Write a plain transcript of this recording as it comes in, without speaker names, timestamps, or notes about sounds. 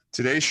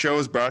Today's show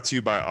is brought to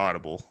you by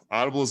Audible.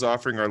 Audible is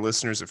offering our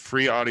listeners a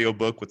free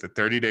audiobook with a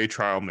 30-day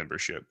trial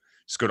membership.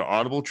 Just go to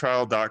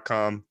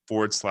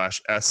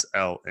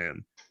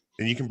audibletrial.com/SLM.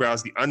 Then you can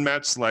browse the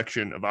unmatched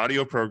selection of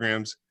audio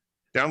programs,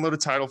 download a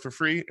title for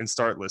free, and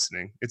start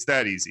listening. It's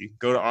that easy.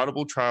 Go to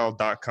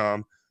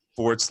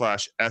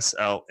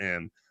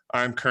audibletrial.com/SLM.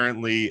 I'm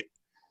currently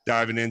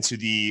diving into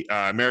the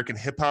American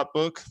Hip Hop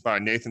book by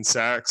Nathan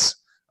Sachs.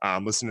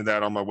 I'm listening to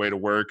that on my way to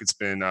work. It's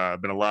been a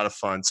lot of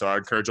fun. So I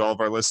encourage all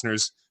of our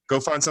listeners, go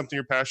find something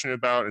you're passionate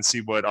about and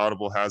see what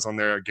Audible has on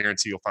there. I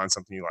guarantee you'll find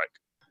something you like.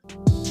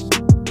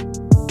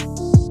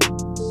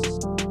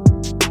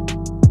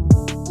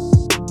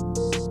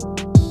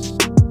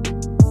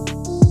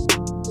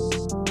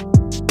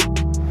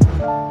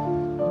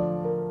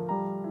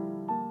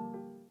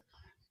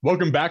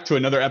 Welcome back to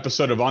another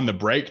episode of On the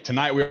Break.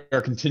 Tonight we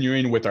are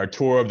continuing with our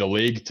tour of the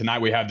league. Tonight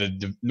we have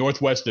the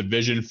Northwest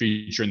Division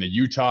featuring the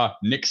Utah.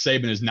 Nick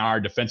Saban is now our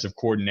defensive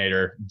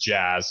coordinator,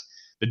 Jazz.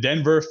 The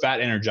Denver Fat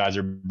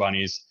Energizer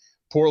Bunnies.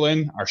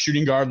 Portland, our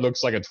shooting guard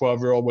looks like a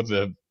 12-year-old with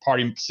a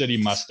Party City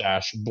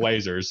mustache,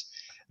 Blazers.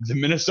 The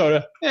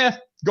Minnesota,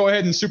 go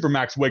ahead and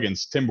Supermax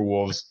Wiggins,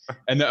 Timberwolves.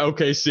 And the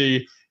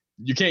OKC,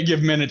 you can't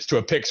give minutes to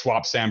a pick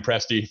swap, Sam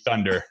Presti,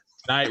 Thunder.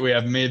 Tonight we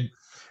have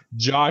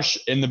Josh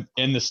in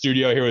the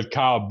studio here with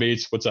Kyle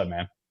Beats. What's up,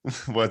 man?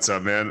 What's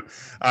up, man?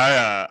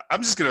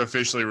 I'm just gonna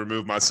officially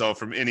remove myself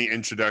from any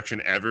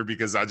introduction ever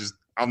because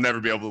I'll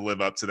never be able to live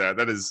up to that.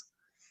 That is,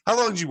 how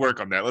long did you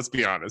work on that? Let's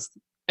be honest.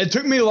 It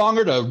took me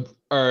longer to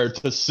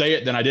say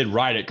it than I did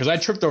write it because I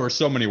tripped over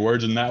so many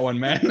words in that one,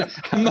 man.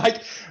 I'm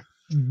like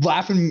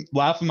laughing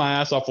my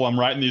ass off while I'm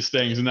writing these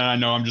things, and then I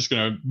know I'm just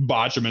gonna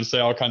botch them and say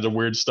all kinds of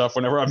weird stuff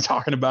whenever I'm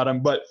talking about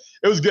them. But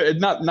it was good.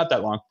 Not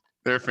that long.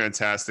 They're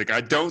fantastic. I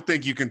don't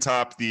think you can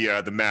top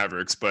the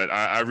Mavericks, but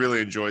I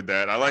really enjoyed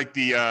that. I like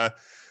the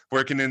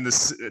working in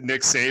this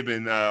Nick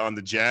Saban on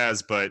the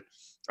Jazz, but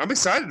I'm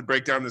excited to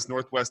break down this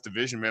Northwest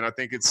Division, man. I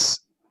think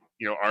it's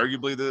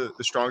arguably the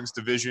strongest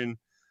division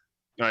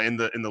in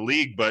the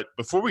league. But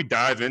before we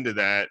dive into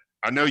that,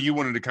 I know you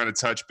wanted to kind of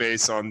touch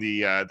base on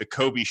the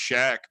Kobe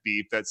Shaq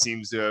beef that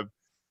seems to have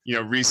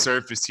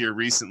resurfaced here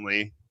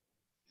recently.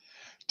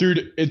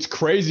 Dude, it's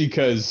crazy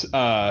because,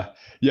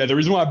 the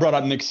reason why I brought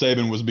up Nick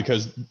Saban was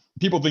because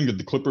people think that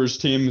the Clippers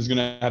team is going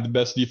to have the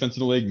best defense in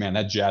the league. Man,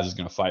 that Jazz is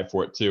going to fight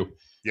for it too.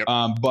 Yep.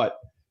 But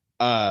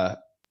I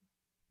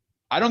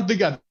don't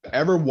think I've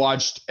ever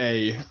watched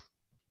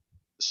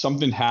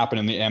something happen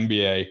in the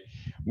NBA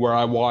where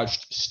I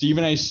watched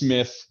Stephen A.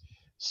 Smith,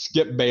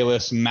 Skip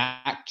Bayless,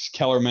 Max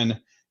Kellerman,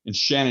 and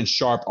Shannon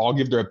Sharp all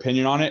give their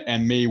opinion on it,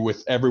 and me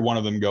with every one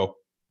of them go,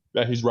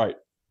 yeah, he's right.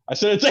 I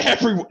said it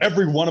to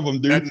every one of them,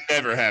 dude. That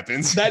never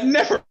happens. That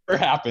never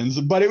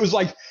happens. But it was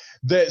like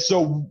that.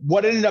 So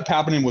what ended up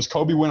happening was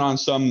Kobe went on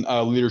some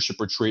leadership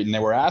retreat, and they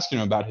were asking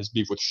him about his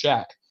beef with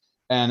Shaq,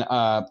 and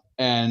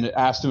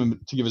asked him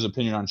to give his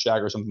opinion on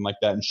Shaq or something like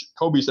that. And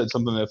Kobe said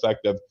something to the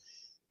effect of,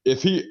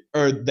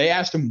 they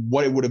asked him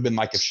what it would have been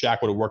like if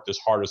Shaq would have worked as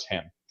hard as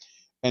him,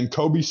 and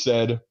Kobe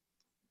said,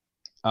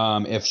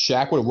 if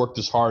Shaq would have worked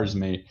as hard as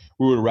me,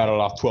 we would have rattled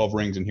off 12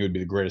 rings, and he would be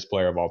the greatest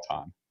player of all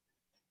time.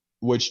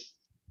 Which,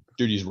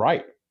 dude, he's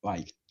right.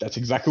 Like, that's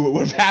exactly what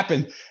would have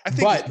happened.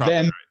 But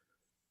then,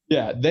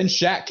 right. Then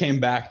Shaq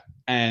came back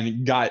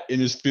and got in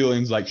his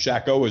feelings like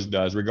Shaq always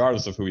does,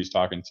 regardless of who he's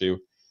talking to,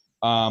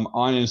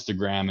 on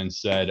Instagram and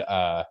said,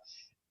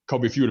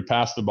 Kobe, if you would have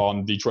passed the ball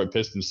in the Detroit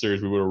Pistons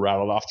series, we would have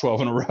rattled off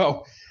 12 in a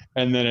row.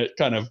 And then it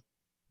kind of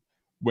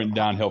went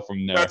downhill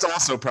from there. That's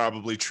also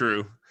probably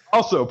true.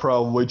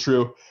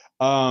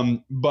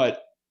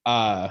 But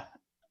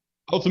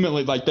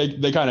ultimately, like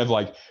they kind of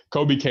like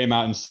Kobe came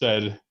out and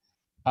said,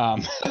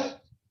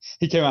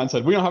 he came out and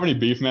said, we don't have any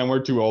beef, man.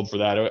 We're too old for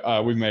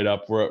that. We made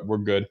up. We're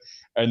good.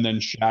 And then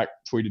Shaq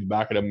tweeted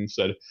back at him and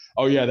said,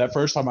 oh, yeah, that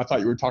first time I thought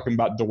you were talking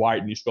about Dwight,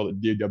 and he spelled it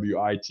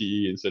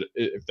D-W-I-T-E and said,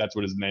 if that's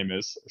what his name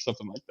is, or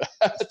something like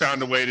that.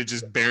 Found a way to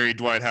just bury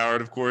Dwight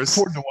Howard, of course.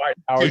 Poor Dwight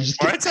Howard. Dude,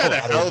 Dwight's had a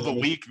hell of a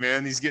week,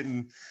 man. He's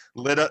getting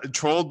lit up,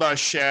 trolled by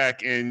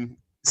Shaq, and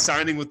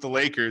signing with the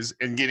Lakers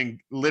and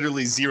getting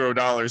literally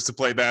 $0 to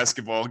play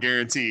basketball,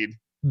 guaranteed.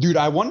 Dude,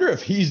 I wonder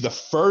if he's the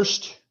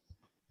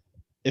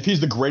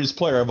greatest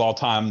player of all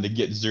time to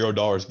get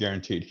 $0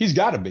 guaranteed. He's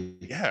got to be.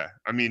 Yeah.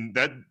 I mean,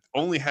 that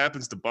only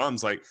happens to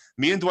bums. Like,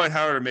 me and Dwight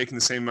Howard are making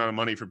the same amount of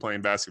money for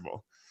playing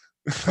basketball.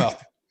 Well,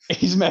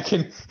 he's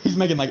making like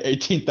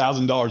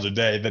 $18,000 a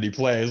day that he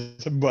plays,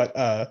 but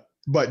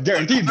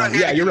guaranteed money.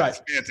 Yeah, you're right.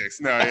 Semantics.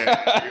 No,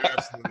 yeah, you're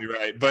absolutely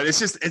right. But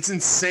it's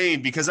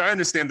insane because I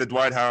understand that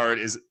Dwight Howard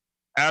is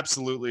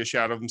absolutely a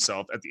shadow of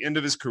himself at the end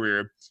of his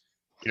career.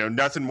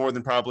 Nothing more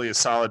than probably a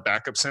solid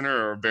backup center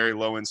or a very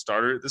low-end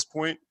starter at this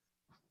point.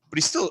 But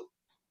he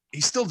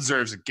still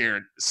deserves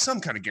some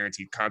kind of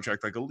guaranteed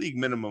contract, like a league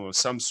minimum of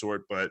some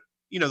sort. But,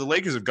 the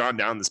Lakers have gone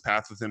down this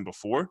path with him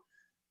before.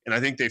 And I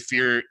think they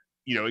fear,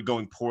 it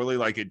going poorly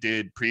like it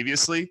did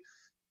previously.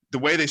 The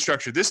way they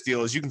structure this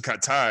deal is you can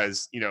cut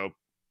ties,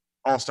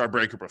 all-star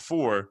breaker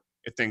before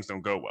if things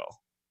don't go well.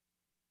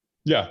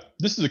 Yeah,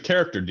 this is a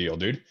character deal,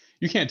 dude.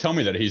 You can't tell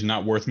me that he's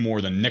not worth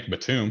more than Nick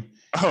Batum.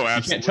 Oh, absolutely.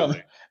 You can't tell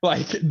me.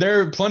 Like,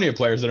 there are plenty of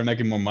players that are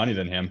making more money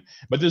than him,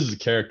 but this is a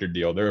character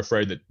deal. They're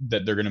afraid that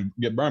they're going to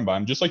get burned by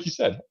him, just like you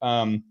said.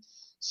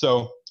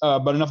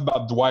 But enough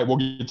about Dwight. We'll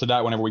get to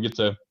that whenever we get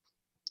to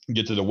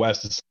the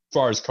West. As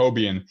far as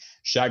Kobe and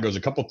Shaq goes,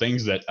 a couple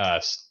things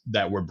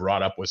that were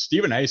brought up was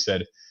Stephen A.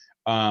 said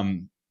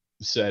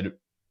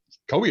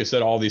Kobe has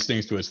said all these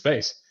things to his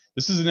face.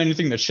 This isn't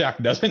anything that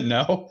Shaq doesn't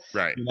know,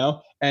 right?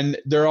 And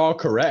they're all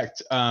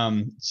correct.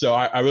 So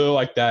I really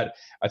like that.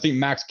 I think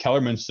Max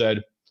Kellerman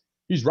said,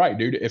 he's right,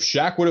 dude. If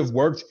Shaq would have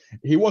worked,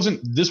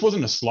 this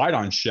wasn't a slide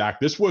on Shaq.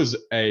 This was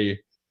a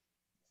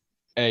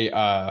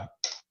compliment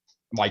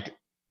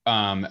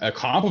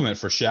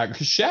for Shaq,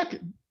 because Shaq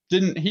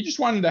he just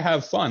wanted to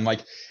have fun.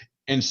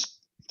 And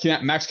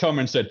Max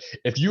Kellerman said,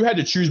 if you had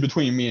to choose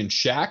between me and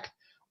Shaq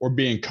or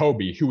being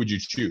Kobe, who would you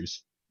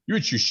choose? You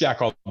would choose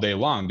Shaq all day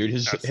long, dude.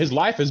 His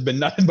life has been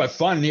nothing but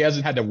fun, and he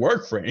hasn't had to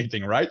work for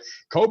anything, right?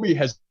 Kobe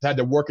has had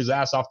to work his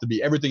ass off to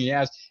be everything he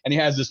has, and he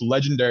has this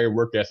legendary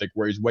work ethic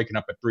where he's waking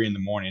up at 3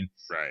 a.m.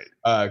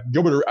 Right.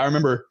 Gilbert, I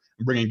remember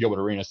bringing Gilbert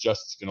Arenas.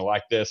 Justin's gonna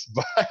like this,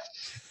 but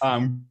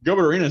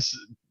Gilbert Arenas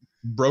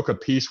broke a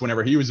piece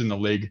whenever he was in the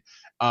league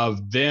of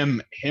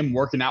him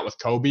working out with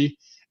Kobe,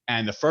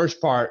 and the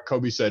first part,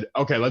 Kobe said,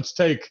 "Okay, let's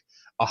take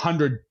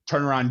 100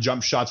 turnaround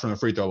jump shots from the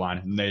free throw line,"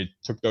 and they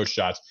took those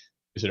shots.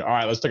 He said, "All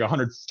right, let's take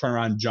 100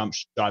 turnaround jump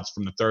shots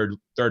from the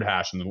third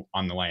hash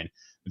on the lane."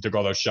 They took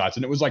all those shots,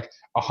 and it was like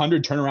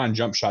 100 turnaround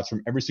jump shots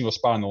from every single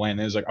spot on the lane.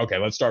 And it was like, okay,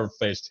 let's start with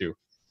phase 2.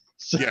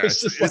 So yeah,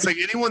 it's like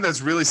anyone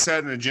that's really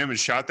sat in the gym and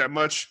shot that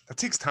much, that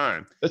takes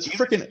time. That's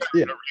freaking a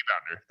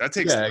rebounder. That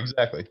takes time.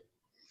 Exactly.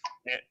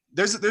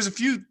 There's a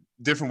few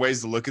different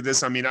ways to look at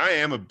this. I mean, I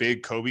am a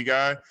big Kobe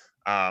guy.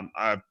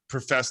 I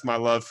professed my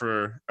love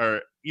for,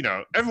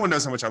 everyone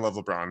knows how much I love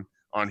LeBron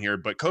on here,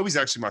 but Kobe's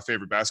actually my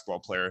favorite basketball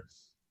player.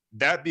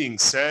 That being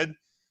said,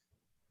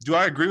 do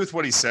I agree with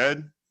what he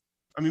said?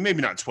 I mean,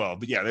 maybe not 12,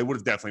 but yeah, they would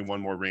have definitely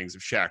won more rings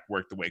if Shaq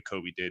worked the way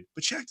Kobe did.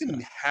 But Shaq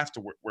didn't have to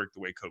work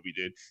the way Kobe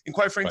did. And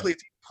quite frankly, if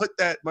he put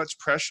that much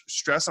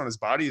stress on his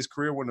body, his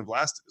career wouldn't have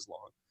lasted as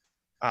long.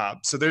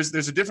 So there's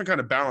a different kind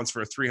of balance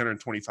for a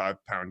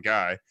 325-pound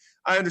guy.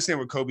 I understand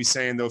what Kobe's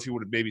saying, though, if he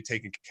would have maybe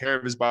taken care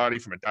of his body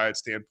from a diet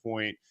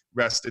standpoint,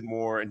 rested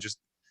more, and just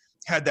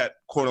had that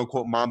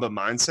quote-unquote Mamba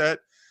mindset.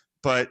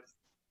 But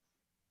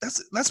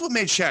that's what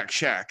made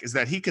Shaq, is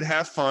that he could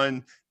have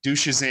fun, do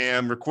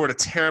Shazam, record a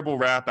terrible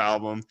rap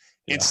album,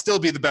 and still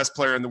be the best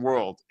player in the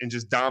world and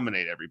just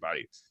dominate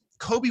everybody.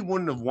 Kobe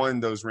wouldn't have won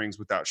those rings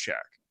without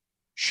Shaq.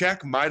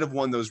 Shaq might have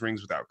won those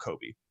rings without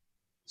Kobe.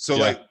 So,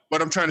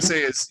 what I'm trying to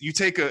say is you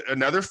take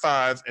another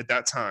 5 at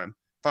that time,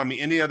 find me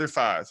any other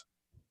 5,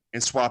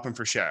 and swap him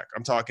for Shaq.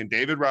 I'm talking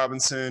David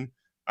Robinson.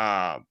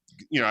 I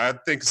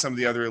think of some of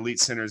the other elite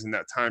centers in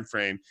that time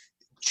frame.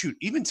 Shoot,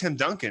 even Tim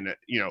Duncan,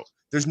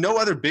 there's no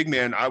other big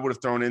man I would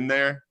have thrown in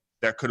there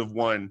that could have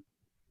won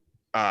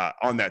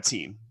on that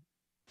team.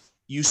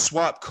 You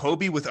swap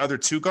Kobe with other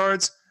 2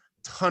 guards,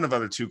 ton of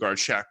other 2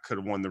 guards Shaq could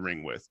have won the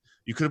ring with.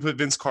 You could have put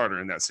Vince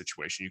Carter in that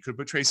situation. You could have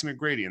put Tracy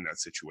McGrady in that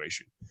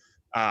situation.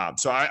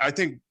 So I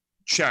think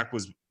Shaq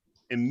was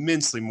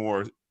immensely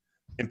more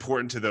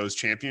important to those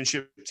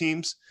championship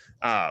teams.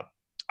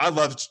 I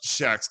loved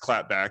Shaq's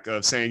clapback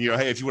of saying,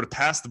 hey, if you would have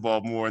passed the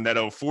ball more in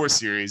that 04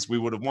 series, we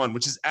would have won,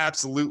 which is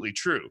absolutely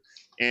true.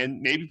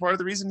 And maybe part of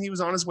the reason he was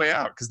on his way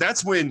out, because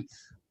that's when,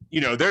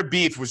 their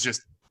beef was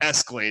just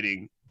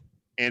escalating.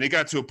 And it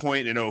got to a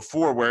point in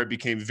 04 where it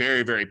became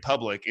very, very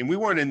public. And we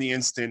weren't in the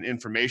instant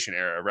information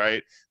era,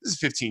 right? This is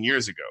 15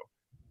 years ago.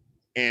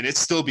 And it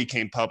still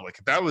became public.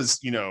 If that was,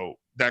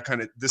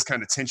 this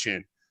kind of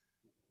tension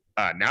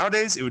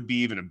nowadays, it would be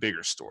even a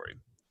bigger story.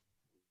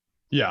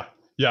 Yeah,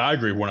 I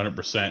agree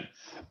 100%.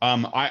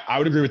 I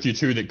would agree with you,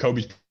 too, that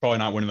Kobe's probably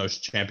not winning those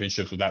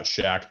championships without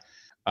Shaq.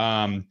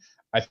 I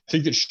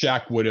think that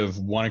Shaq would have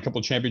won a couple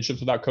of championships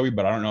without Kobe,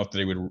 but I don't know if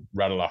they would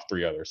rattle off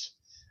 3 others.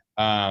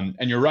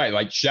 And you're right.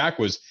 Like Shaq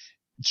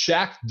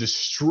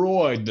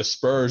destroyed the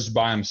Spurs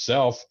by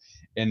himself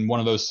in one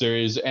of those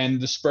series, and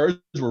the Spurs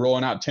were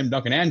rolling out Tim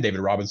Duncan and David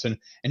Robinson,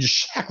 and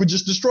Shaq would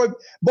just destroy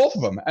both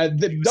of them.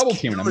 Double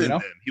teaming them,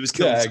 He was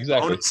killing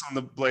Sabonis on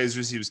the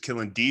Blazers. He was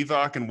killing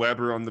Divac and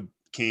Weber on the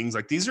Kings.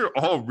 Like, these are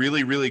all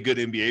really, really good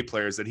NBA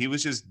players that he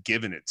was just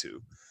giving it to.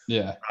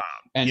 Yeah.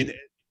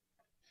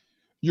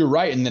 You're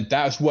right, and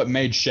that's what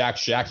made Shaq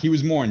Shaq. He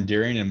was more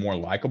endearing and more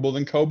likable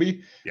than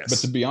Kobe. Yes. But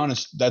to be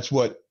honest, that's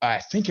what I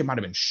think it might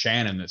have been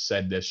Shannon that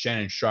said this,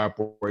 Shannon Sharp,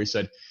 where he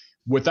said,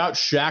 without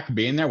Shaq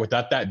being there,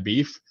 without that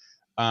beef,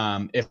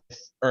 if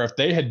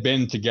they had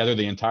been together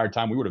the entire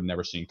time, we would have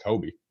never seen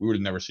Kobe. We would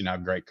have never seen how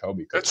great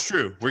Kobe could. That's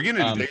true. We're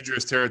getting into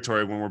dangerous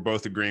territory when we're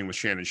both agreeing with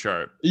Shannon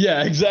Sharp.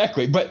 Yeah,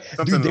 exactly. But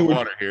something in the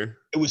water here.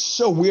 It was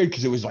so weird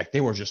because it was like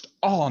they were just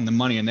all on the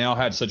money and they all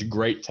had such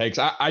great takes.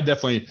 I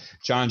definitely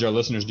challenge our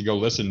listeners to go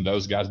listen to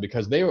those guys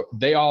because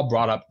they all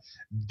brought up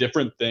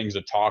different things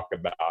to talk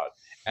about.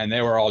 And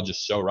they were all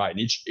just so right. And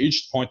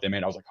each point they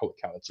made, I was like, holy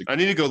cow, that's a good I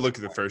need to go look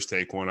at the first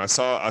take one. I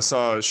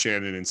saw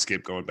Shannon and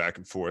Skip going back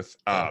and forth.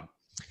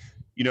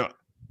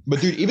 But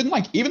dude, even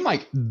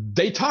like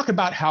they talk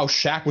about how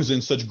Shaq was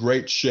in such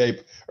great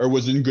shape or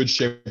was in good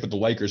shape with the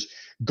Lakers.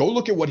 Go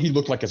look at what he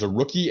looked like as a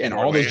rookie and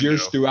all those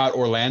years throughout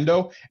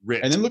Orlando,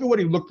 and then look at what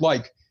he looked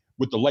like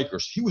with the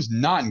Lakers. He was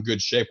not in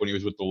good shape when he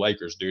was with the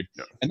Lakers, dude.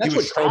 No, and that's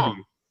what Kobe.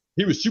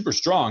 He was super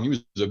strong. He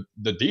was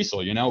the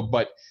diesel, you know.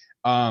 But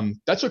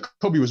that's what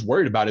Kobe was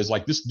worried about. Is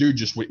like this dude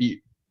just would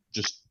eat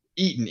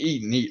and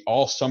eat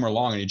all summer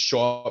long, and he'd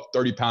show up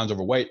 30 pounds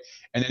overweight,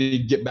 and then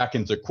he'd get back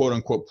into quote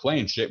unquote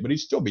playing shape, but he'd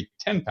still be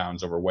 10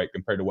 pounds overweight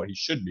compared to what he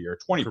should be, or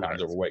 20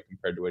 pounds overweight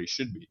compared to what he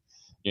should be.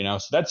 You know,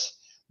 so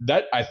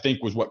that I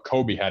think was what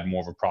Kobe had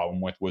more of a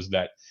problem with, was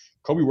that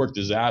Kobe worked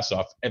his ass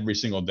off every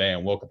single day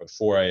and woke up at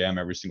 4 a.m.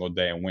 every single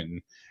day and went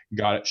and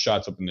got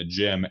shots up in the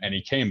gym, and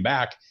he came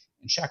back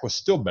and Shaq was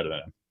still better than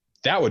him.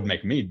 That would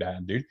make me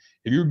bad, dude.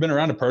 If you've been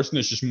around a person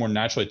that's just more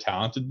naturally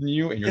talented than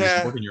you and you're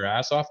just working your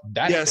ass off,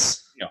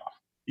 yes,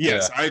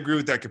 I agree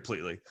with that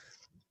completely.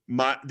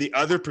 The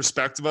other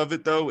perspective of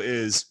it though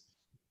is,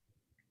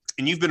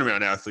 and you've been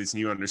around athletes and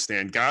you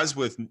understand, guys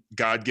with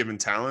God-given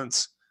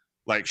talents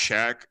like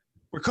Shaq,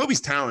 where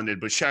Kobe's talented,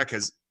 but Shaq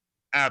has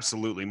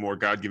absolutely more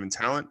God-given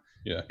talent.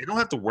 Yeah. They don't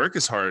have to work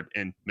as hard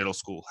in middle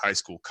school, high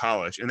school,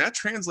 college. And that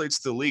translates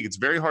to the league. It's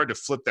very hard to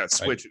flip that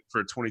switch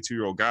for a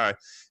 22-year-old guy.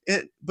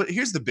 But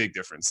here's the big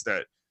difference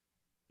that,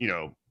 you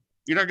know,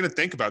 you're not going to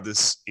think about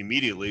this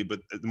immediately, but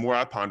the more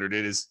I pondered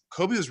it is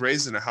Kobe was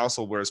raised in a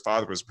household where his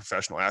father was a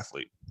professional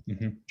athlete.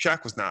 Mm-hmm.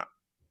 Shaq was not.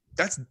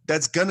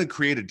 That's going to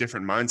create a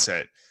different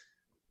mindset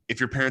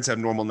if your parents have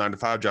normal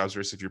 9-to-5 jobs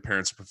versus if your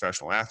parents are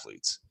professional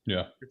athletes.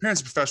 Yeah. If your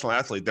parents are a professional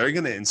athlete, they're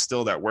going to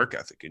instill that work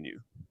ethic in you.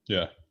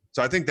 Yeah.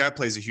 So I think that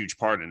plays a huge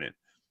part in it.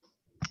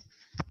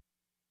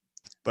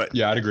 But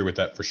yeah, I'd agree with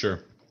that for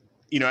sure.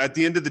 You know, at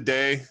the end of the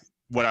day,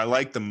 what I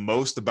like the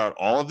most about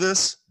all of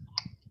this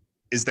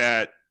is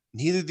that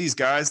neither of these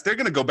guys, they're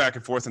going to go back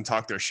and forth and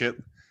talk their shit.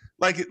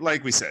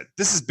 Like we said,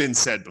 this has been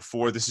said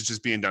before. This is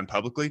just being done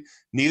publicly.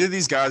 Neither of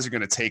these guys are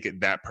going to take it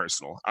that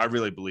personal. I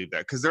really believe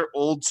that because they're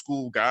old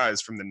school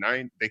guys from the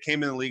 90s. They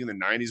came in the league in the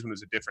 90s when it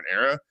was a different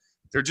era.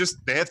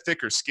 They have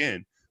thicker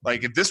skin.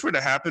 Like if this were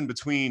to happen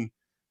between,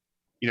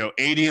 you know,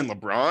 AD and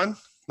LeBron,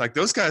 like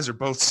those guys are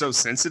both so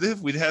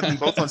sensitive. We'd have them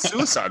both on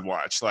suicide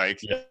watch.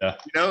 Like, you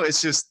know,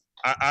 it's just,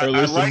 or at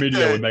least the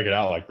media would make it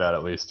out like that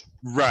at least.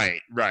 Right.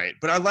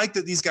 But I like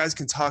that these guys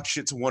can talk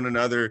shit to one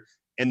another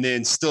and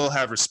then still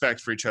have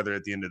respect for each other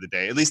at the end of the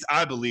day. At least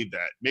I believe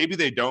that. Maybe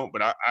they don't,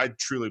 but I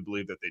truly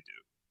believe that they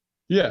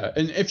do. Yeah.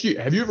 And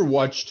have you ever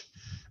watched,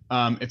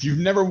 if you've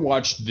never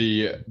watched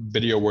the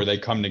video where they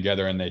come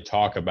together and they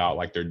talk about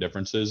like their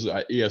differences,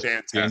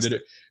 ESPN did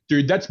it.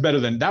 Dude, that's better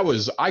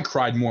I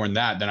cried more in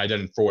that than I did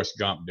in Forrest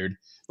Gump, dude.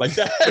 Like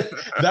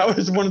that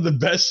was one of the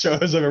best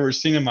shows I've ever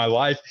seen in my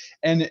life.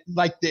 And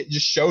like it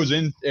just shows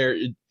in there,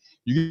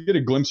 you get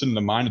a glimpse into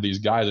the mind of these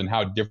guys and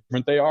how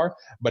different they are,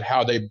 but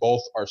how they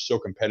both are so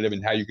competitive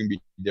and how you can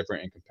be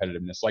different in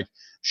competitiveness. Like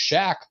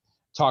Shaq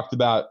talked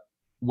about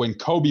when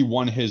Kobe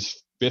won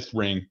his 5th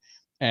ring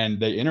and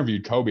they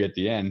interviewed Kobe at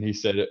the end, they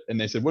said,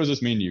 what does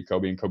this mean to you,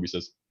 Kobe? And Kobe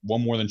says,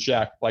 one more than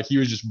Shaq. Like he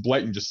was just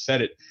blatant, just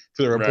said it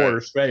to the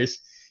reporter's face.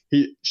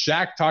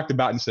 Shaq talked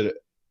about it and said,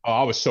 oh,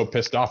 I was so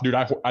pissed off, dude.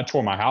 I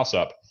tore my house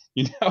up,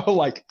 you know,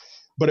 like,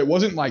 but it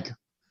wasn't like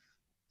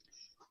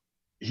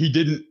he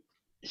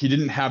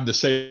didn't have the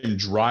same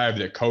drive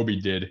that Kobe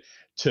did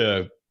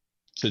to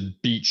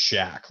beat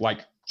Shaq.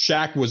 Like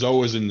Shaq was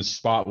always in the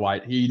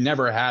spotlight. He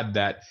never had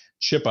that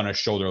chip on his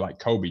shoulder like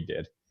Kobe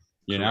did,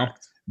 you know,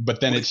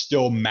 but then it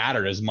still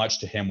mattered as much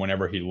to him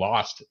whenever he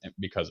lost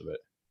because of it.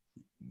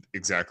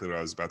 Exactly what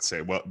I was about to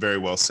say. Well, very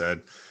well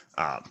said.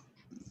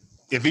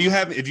 If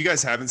you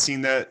guys haven't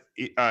seen that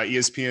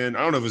ESPN, I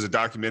don't know if it was a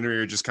documentary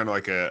or just kind of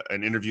like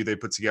an interview they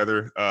put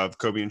together of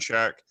Kobe and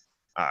Shaq.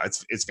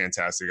 It's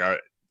fantastic. I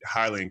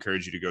highly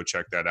encourage you to go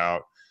check that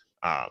out.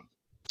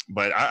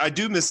 But I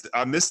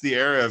miss the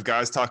era of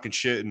guys talking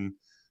shit and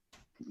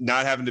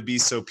not having to be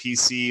so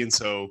PC and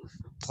so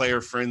player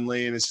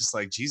friendly. And it's just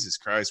like, Jesus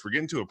Christ, we're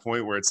getting to a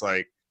point where it's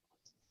like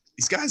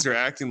these guys are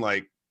acting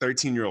like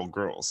 13-year-old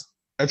girls.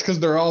 That's because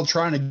they're all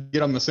trying to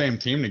get on the same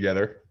team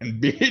together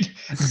and beat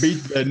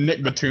the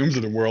Nick Batums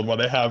of the world while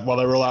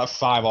they roll out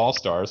 5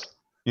 All-Stars.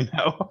 You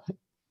know,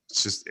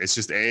 it's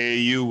just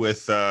AAU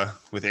with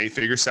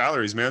 8-figure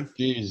salaries, man.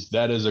 Jeez,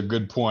 that is a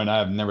good point. I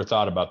have never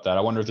thought about that.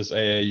 I wonder if this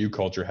AAU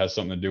culture has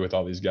something to do with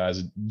all these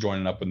guys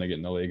joining up when they get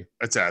in the league.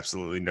 That's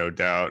absolutely no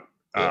doubt.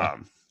 Yeah.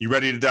 You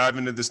ready to dive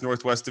into this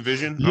Northwest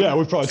Division? Yeah,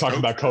 we've probably talked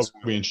about Kobe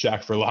and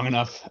Shaq for long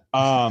enough.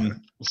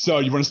 So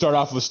you want to start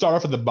off? Let's start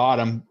off at the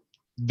bottom.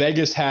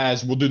 Vegas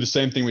we'll do the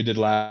same thing we did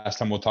last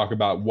time. We'll talk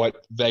about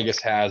what Vegas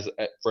has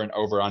for an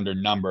over-under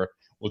number.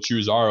 We'll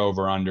choose our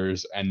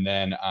over-unders and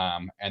then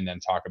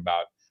talk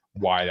about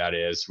why that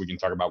is. We can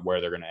talk about where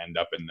they're going to end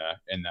up in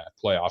the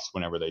playoffs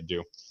whenever they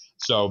do.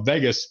 So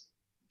Vegas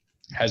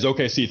has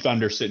OKC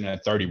Thunder sitting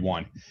at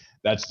 31.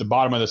 That's the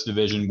bottom of this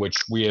division, which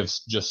we have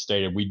just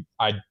stated.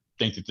 I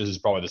think that this is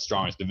probably the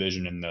strongest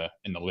division in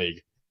the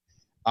league.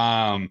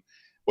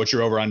 What's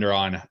your over-under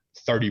on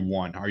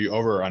 31? Are you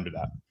over or under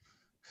that?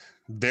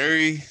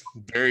 Very,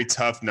 very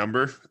tough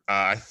number.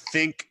 I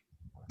think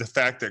the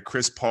fact that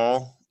Chris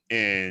Paul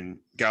and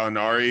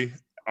Gallinari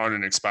on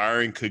an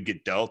expiring could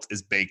get dealt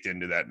is baked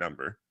into that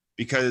number,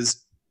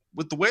 because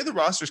with the way the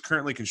roster is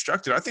currently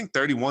constructed, I think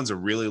 31 is a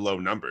really low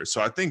number.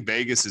 So I think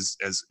Vegas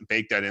has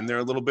baked that in there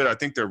a little bit. I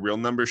think their real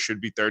number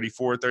should be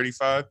 34,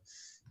 35.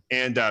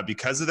 And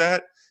because of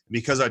that,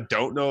 because I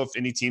don't know if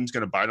any team's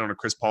going to bite on a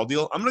Chris Paul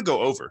deal, I'm going to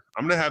go over.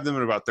 I'm going to have them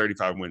at about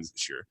 35 wins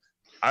this year.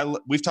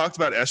 We've talked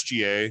about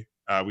SGA.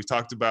 We've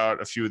talked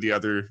about a few of the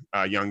other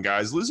young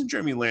guys. Losing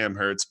Jeremy Lamb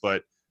hurts,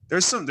 but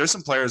there's some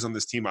players on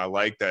this team I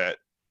like that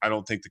I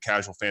don't think the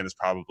casual fan is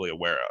probably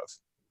aware of.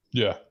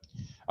 Yeah.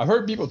 I've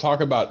heard people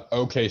talk about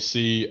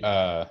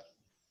OKC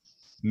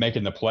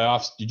making the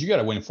playoffs. Did you got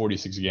to win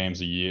 46 games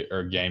this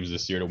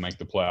year to make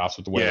the playoffs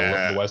with the way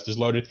the West is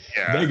loaded?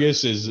 Yeah.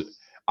 Vegas is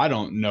 – I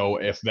don't know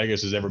if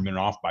Vegas has ever been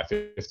off by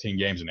 15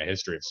 games in the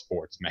history of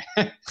sports,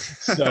 man.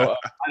 So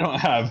I don't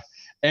have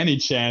any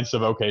chance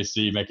of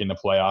OKC making the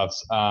playoffs.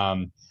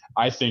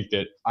 I think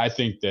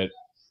that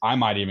I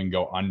might even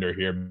go under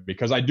here,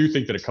 because I do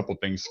think that a couple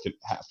things could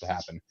have to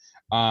happen.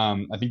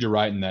 I think you're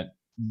right in that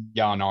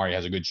Gallinari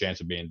has a good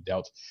chance of being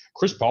dealt.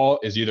 Chris Paul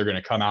is either going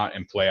to come out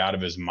and play out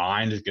of his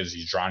mind because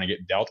he's trying to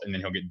get dealt, and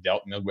then he'll get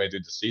dealt midway through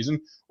the season,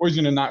 or he's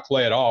going to not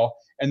play at all,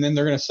 and then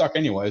they're going to suck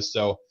anyway.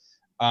 So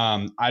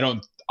I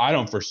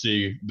don't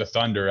foresee the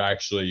Thunder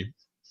actually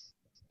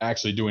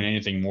doing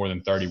anything more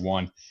than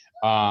 31.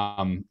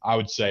 I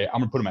would say I'm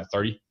going to put them at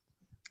 30.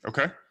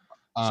 Okay.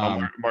 So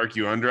I'll mark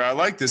you under. I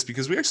like this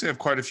because we actually have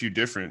quite a few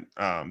different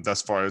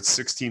thus far. It's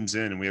 6 teams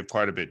in, and we have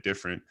quite a bit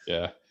different.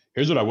 Yeah.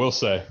 Here's what I will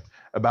say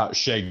about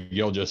Shai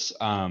Gilgeous.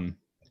 That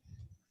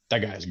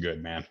guy's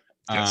good, man.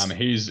 Yes.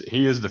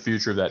 He is the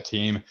future of that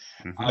team.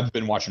 Mm-hmm. I've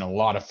been watching a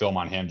lot of film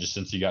on him just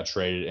since he got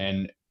traded,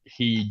 and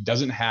he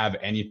doesn't have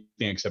anything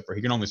except for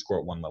he can only score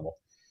at one level,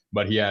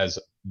 but he has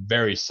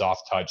very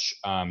soft touch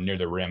near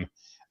the rim.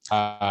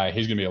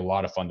 He's going to be a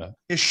lot of fun to.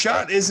 His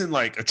shot isn't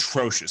like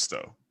atrocious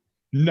though.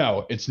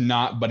 No, it's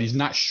not, but he's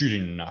not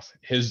shooting enough.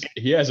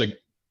 He has a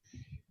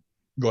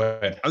 – go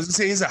ahead. I was going to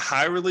say he has a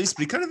high release,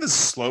 but he kind of has a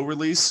slow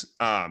release.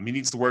 He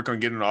needs to work on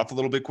getting it off a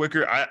little bit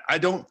quicker. I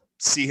don't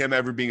see him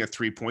ever being a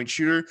three-point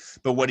shooter,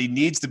 but what he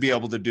needs to be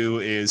able to do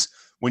is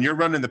when you're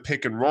running the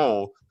pick and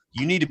roll,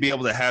 you need to be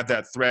able to have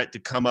that threat to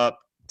come up,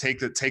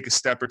 take a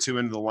step or two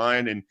into the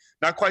line, and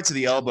not quite to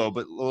the elbow,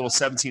 but a little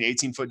 17,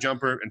 18-foot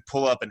jumper and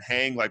pull up and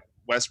hang like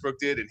Westbrook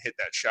did and hit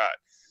that shot.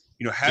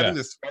 Having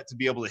the threat to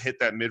be able to hit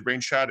that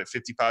mid-range shot at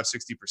 55,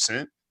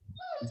 60%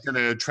 is going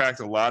to attract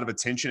a lot of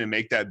attention and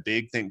make that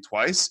big think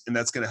twice, and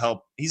that's going to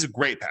help. He's a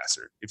great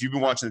passer. If you've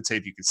been watching the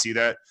tape, you can see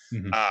that.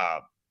 Mm-hmm.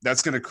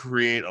 That's going to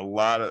create a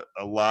lot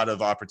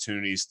of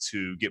opportunities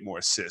to get more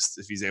assists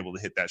if he's able to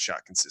hit that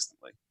shot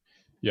consistently.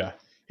 Yeah.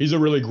 He's a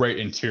really great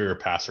interior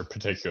passer,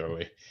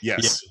 particularly.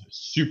 Yes. He has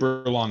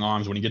super long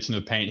arms. When he gets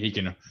into the paint, he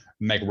can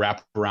make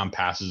wraparound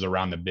passes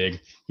around the big.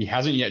 He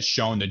hasn't yet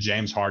shown the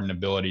James Harden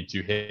ability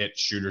to hit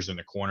shooters in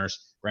the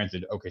corners.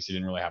 Granted, OKC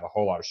didn't really have a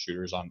whole lot of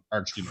shooters on – or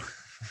excuse me.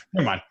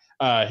 Never mind.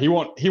 He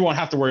won't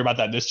have to worry about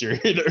that this year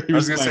either. I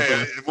was going to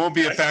say, it won't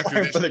be a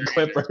factor this for the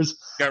Clippers.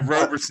 Got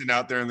Roberson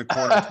out there in the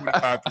corner,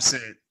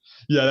 25%.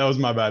 Yeah, that was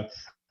my bad.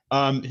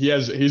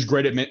 He's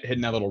great at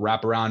hitting that little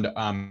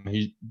wraparound.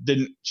 He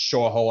didn't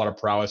show a whole lot of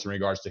prowess in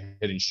regards to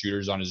hitting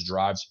shooters on his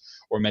drives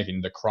or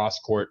making the cross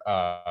court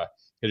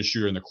hit a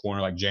shooter in the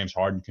corner like James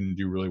Harden can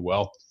do really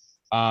well.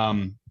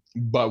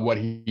 But what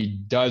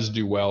he does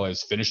do well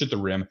is finish at the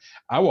rim.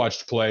 I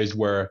watched plays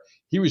where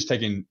he was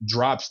taking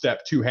drop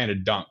step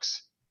two-handed dunks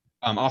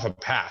off a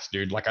pass,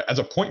 dude, like as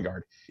a point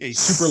guard. Yeah, he's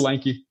super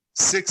lanky.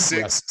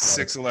 6'6",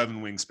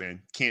 6'11" wingspan.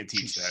 Can't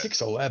teach that.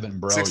 6'11",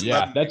 bro. 6'11"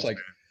 yeah, that's wingspan. Like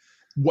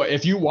what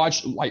if you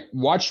watch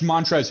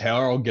Montrezl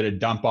Harrell get a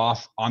dump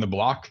off on the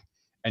block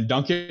and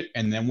dunk it,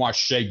 and then watch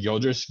Shai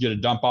Gilgeous get a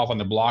dump off on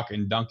the block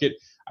and dunk it.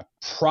 I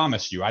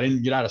promise you, I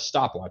didn't get out a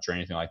stopwatch or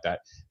anything like that.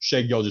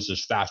 Shai Gilgeous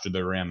is faster to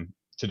the rim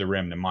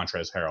than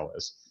Montrezl Harrell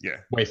is. Yeah,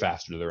 way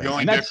faster to the rim. The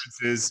only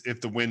difference is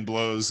if the wind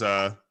blows,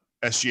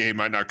 SGA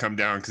might not come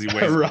down because he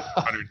weighs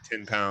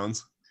 110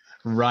 pounds.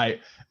 Right.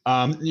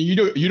 You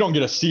don't get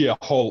to see a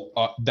whole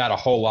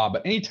lot,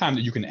 but anytime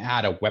that you can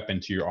add a weapon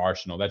to your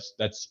arsenal,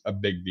 that's a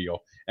big deal.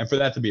 And for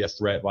that to be a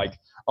threat, like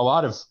a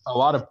lot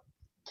of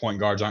point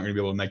guards aren't going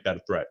to be able to make that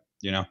a threat.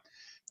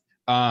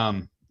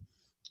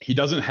 He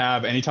doesn't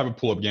have any type of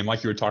pull-up game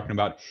like you were talking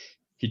about.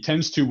 He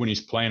tends to, when he's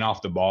playing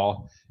off the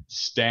ball,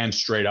 stand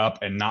straight up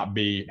and not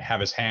have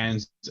his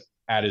hands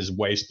at his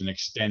waist and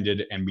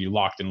extended and be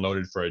locked and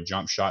loaded for a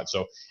jump shot.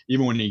 So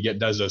even when he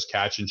does those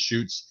catch and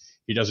shoots,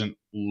 he doesn't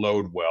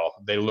load well.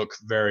 They look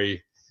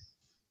very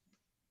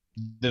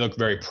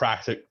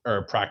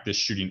practice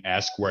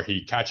shooting-esque, where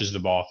he catches the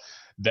ball,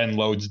 then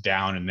loads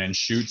down and then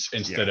shoots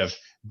instead of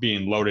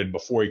being loaded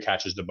before he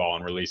catches the ball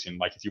and releasing.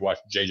 Like if you watch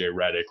JJ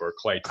Redick or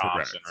Klay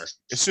Thompson.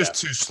 It's just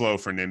too slow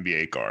for an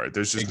NBA guard.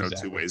 There's just no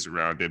two ways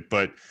around it.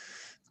 But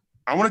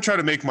I want to try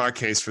to make my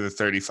case for the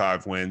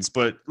 35 wins.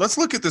 But let's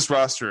look at this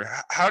roster.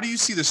 How do you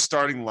see the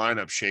starting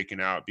lineup shaking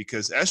out?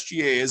 Because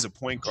SGA is a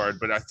point guard,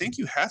 but I think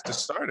you have to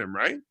start him,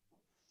 right?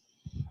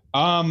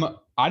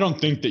 I don't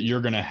think that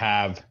you're going to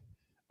have.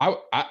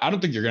 I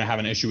don't think you're going to have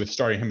an issue with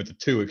starting him at the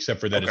 2, except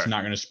for that it's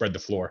not going to spread the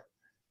floor.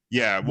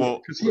 Yeah, well,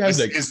 because he has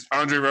is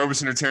Andre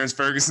Roberson or Terrence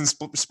Ferguson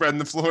spreading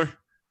the floor?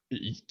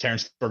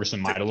 Terrence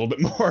Ferguson might a little bit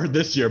more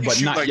this year, but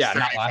not like not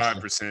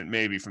 35%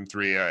 maybe from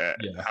 3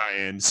 high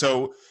end.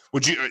 So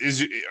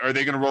are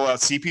they going to roll out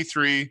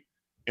CP3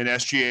 and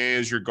SGA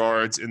as your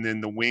guards, and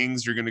then the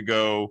wings you're going to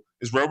go?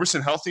 Is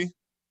Roberson healthy?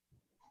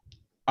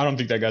 I don't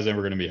think that guy's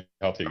ever going to be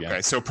healthy again.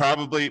 Okay, so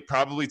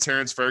probably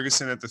Terrence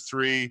Ferguson at the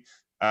 3,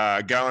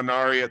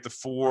 Gallinari at the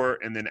 4,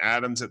 and then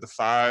Adams at the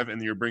 5,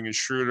 and you're bringing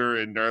Schroeder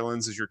and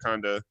Nerlens as your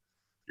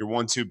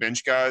 1-2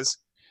 bench guys.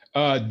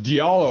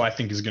 Diallo, I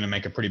think, is going to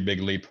make a pretty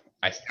big leap.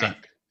 I think.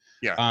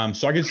 Yeah.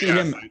 So I could see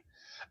him.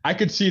 I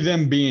could see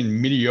them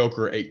being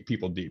mediocre 8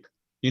 people deep.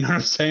 You know what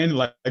I'm saying?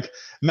 Like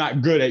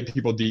not good 8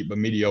 people deep, but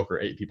mediocre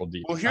 8 people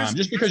deep. Well,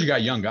 just because you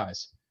got young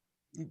guys.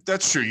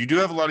 That's true. You do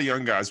have a lot of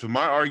young guys, but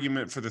my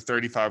argument for the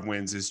 35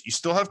 wins is you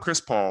still have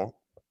Chris Paul,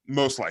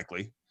 most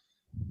likely,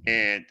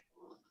 and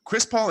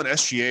Chris Paul and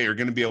SGA are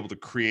going to be able to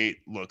create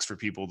looks for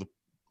people.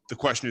 The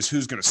question is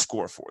who's going to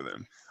score for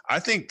them. I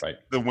think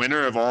the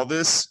winner of all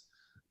this,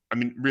 I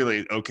mean,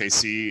 really,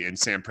 OKC and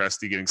Sam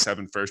Presti getting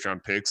 7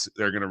 first-round picks,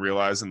 they're going to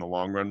realize in the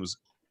long run was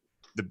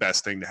the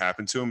best thing to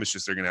happen to them. It's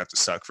just they're going to have to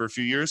suck for a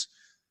few years.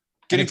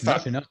 Getting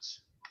 5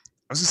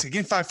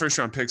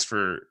 first-round picks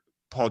for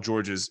Paul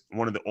George is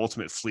one of the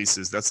ultimate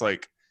fleeces. That's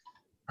like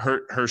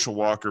Herschel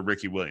Walker,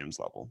 Ricky Williams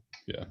level.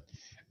 Yeah,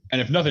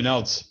 and if nothing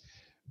else,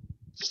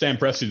 Sam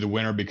Presti the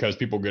winner because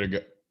people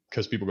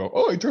go,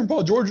 oh, he turned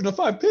Paul George into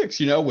 5 picks.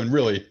 When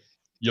really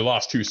you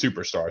lost 2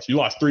 superstars. You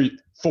lost 4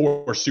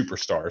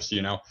 superstars.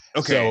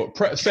 Okay.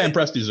 So Sam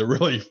Presti is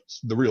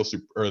the real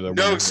super. Or the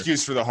no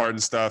excuse for the Harden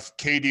stuff.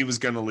 KD was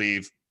going to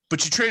leave,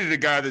 but you traded a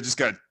guy that just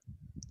got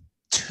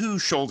 2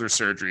 shoulder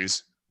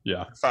surgeries.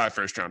 Yeah, 5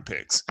 first-round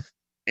picks.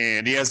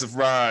 And he has a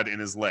rod in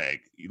his leg.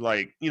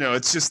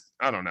 It's just,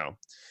 I don't know.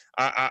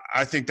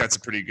 I think that's a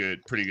pretty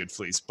good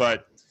fleece.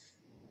 But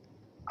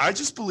I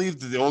just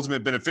believe that the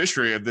ultimate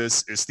beneficiary of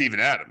this is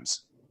Steven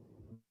Adams.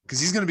 Because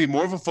he's going to be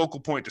more of a focal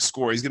point to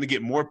score. He's going to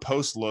get more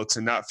post looks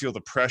and not feel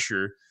the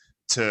pressure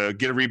to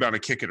get a rebound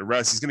and kick it to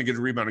Russ. He's going to get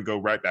a rebound and go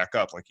right back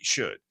up like he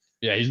should.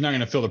 Yeah, he's not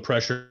going to feel the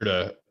pressure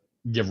to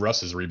give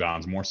Russ his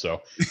rebounds more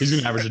so. He's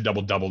going to average a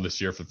double-double this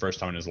year for the first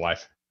time in his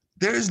life.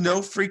 There is no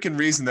freaking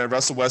reason that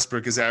Russell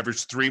Westbrook has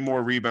averaged 3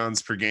 more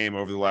rebounds per game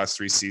over the last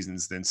 3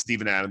 seasons than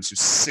Steven Adams, who's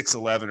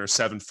 6'11" or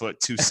 7 foot,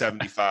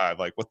 275.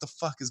 Like, what the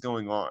fuck is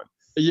going on?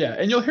 Yeah,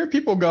 and you'll hear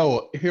people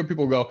go,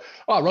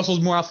 oh, Russell's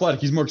more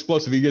athletic. He's more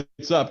explosive. He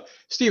gets up.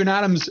 Steven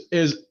Adams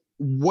is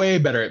way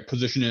better at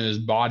positioning his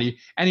body,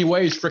 and he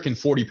weighs freaking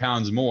 40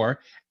 pounds more,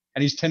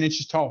 and he's 10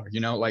 inches taller.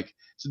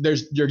 So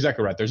you're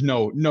exactly right. There's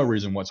no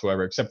reason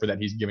whatsoever except for that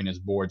he's giving his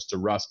boards to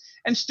Russ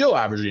and still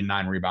averaging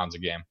 9 rebounds a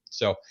game.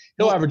 So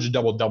he'll average a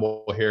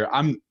double-double here.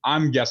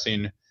 I'm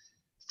guessing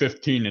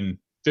 15 and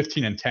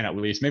 10 at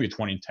least, maybe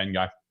 20 and 10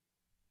 guy.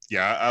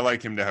 Yeah, I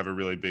like him to have a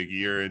really big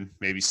year and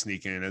maybe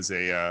sneak in as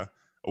a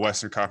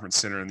Western Conference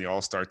center in the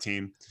All-Star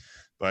team.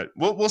 But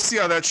we'll see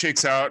how that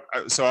shakes out.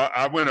 So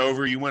I went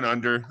over, you went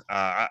under.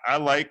 I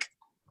like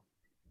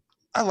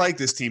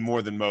this team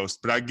more than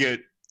most, but I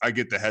get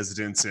the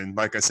hesitance, and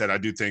like I said, I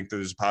do think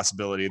there's a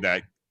possibility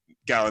that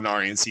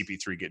Gallinari and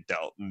CP3 get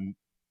dealt, and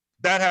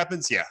that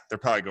happens. Yeah, they're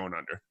probably going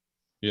under.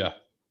 Yeah,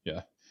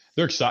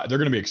 they're excited. They're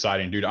going to be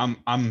exciting, dude.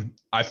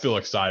 I feel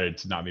excited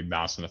to not be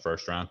bounced in the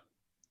first round.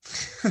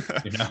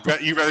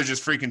 You'd rather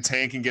just freaking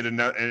tank and get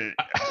a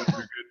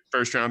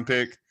first round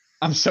pick.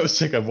 I'm so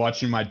sick of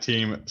watching my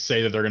team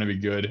say that they're going to be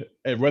good,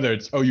 whether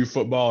it's OU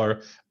football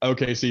or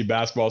OKC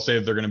basketball. Say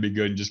that they're going to be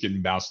good and just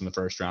getting bounced in the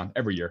first round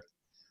every year.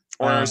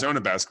 Or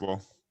Arizona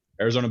basketball.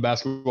 Arizona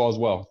basketball as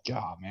well.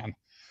 God, man.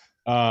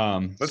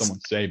 Someone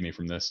save me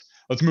from this.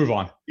 Let's move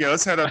on. Yeah,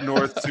 let's head up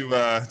north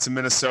to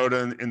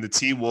Minnesota and the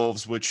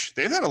T-Wolves, which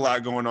they've had a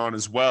lot going on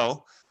as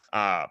well.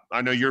 I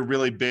know you're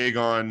really big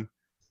on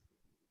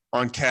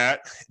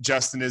Cat.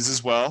 Justin is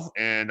as well,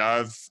 and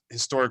I've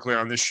historically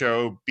on this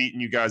show beaten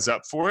you guys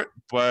up for it,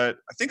 but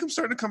I think I'm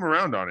starting to come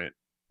around on it.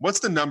 What's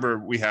the number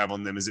we have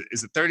on them? Is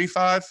it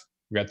 35?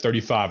 We got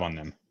 35 on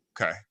them.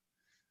 Okay.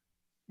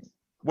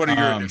 What are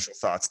your initial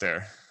thoughts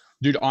there?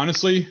 Dude,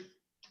 honestly,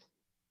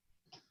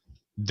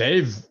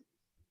 they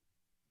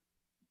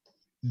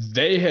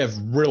have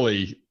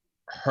really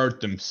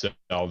hurt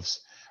themselves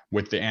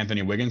with the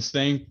Anthony Wiggins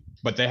thing,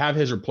 but they have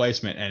his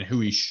replacement and who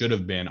he should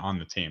have been on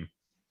the team.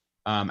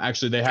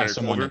 Actually, they have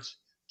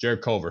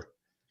Jarrett Culver.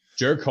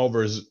 Jarrett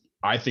Culver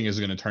I think is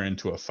going to turn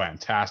into a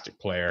fantastic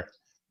player.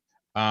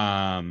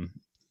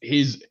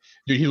 He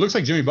looks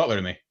like Jimmy Butler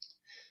to me.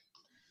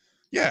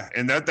 Yeah,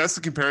 and that's the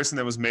comparison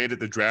that was made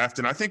at the draft.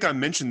 And I think I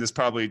mentioned this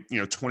probably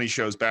 20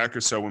 shows back or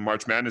so when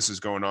March Madness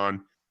is going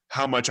on,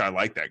 how much I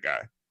like that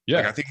guy.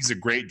 Yeah, I think he's a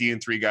great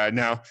D&3 guy.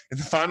 Now, in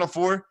the Final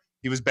Four,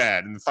 he was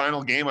bad. In the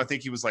final game, I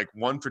think he was like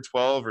 1 for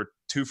 12 or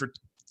 2 for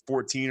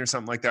 14 or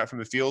something like that from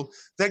the field.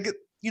 The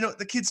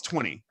kid's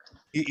 20.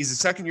 He's a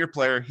second-year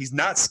player. He's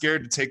not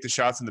scared to take the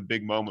shots in the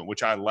big moment,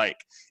 which I like.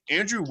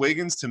 Andrew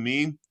Wiggins, to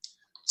me,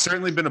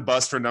 Certainly been a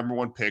bust for a number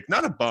one pick.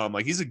 Not a bum.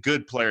 Like, he's a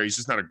good player. He's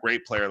just not a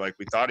great player like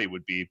we thought he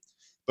would be.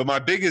 But my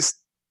biggest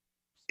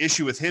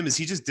issue with him is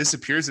he just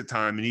disappears at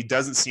time, and he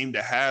doesn't seem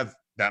to have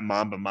that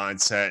Mamba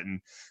mindset and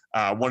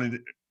wanted to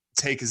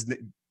take his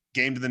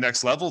game to the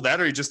next level.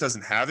 That or he just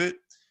doesn't have it.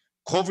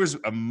 Culver's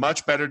a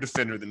much better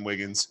defender than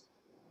Wiggins,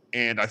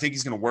 and I think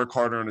he's going to work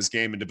harder on his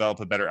game and develop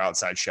a better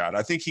outside shot.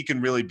 I think he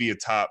can really be a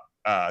top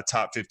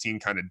 15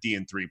 kind of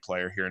D&3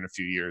 player here in a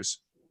few years.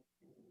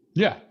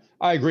 Yeah,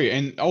 I agree.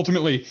 And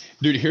ultimately,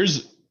 dude,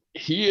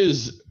 he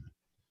is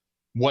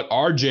what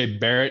RJ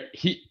Barrett,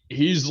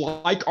 he's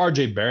like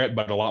RJ Barrett,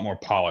 but a lot more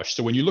polished.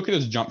 So when you look at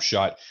his jump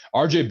shot,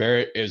 RJ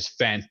Barrett is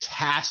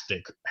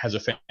fantastic, has a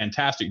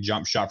fantastic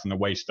jump shot from the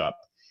waist up.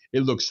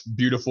 It looks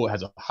beautiful. It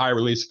has a high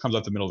release, comes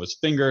out the middle of his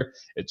finger.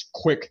 It's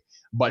quick,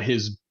 but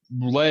his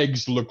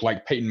legs look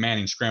like Peyton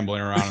Manning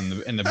scrambling around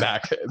in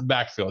the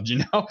backfield.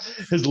 You know,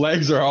 his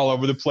legs are all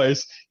over the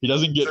place. He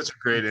doesn't get such a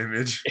great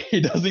image.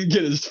 He doesn't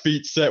get his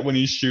feet set when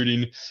he's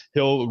shooting.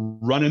 He'll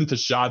run into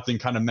shots and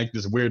kind of make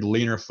this weird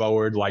leaner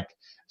forward like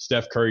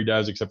Steph Curry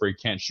does, except for he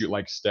can't shoot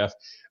like Steph.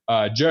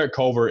 Jarrett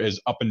Culver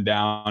is up and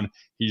down.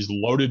 He's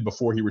loaded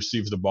before he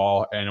receives the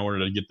ball, and in order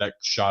to get that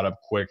shot up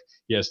quick,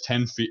 he has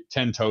 10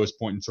 toes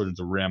pointing towards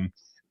the rim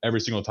every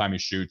single time he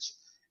shoots.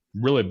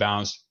 Really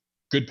balanced,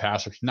 good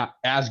passer. Not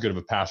as good of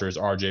a passer as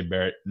RJ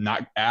Barrett.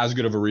 Not as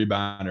good of a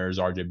rebounder as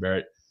RJ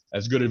Barrett.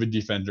 As good of a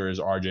defender as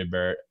RJ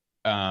Barrett.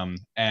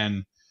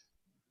 And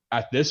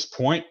at this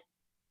point,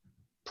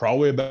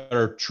 probably a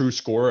better true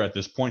scorer at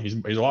this point.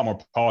 He's a lot more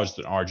polished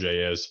than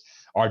RJ is.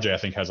 RJ, I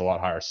think, has a lot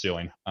higher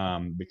ceiling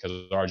because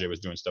RJ was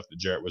doing stuff that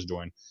Jarrett was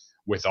doing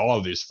with all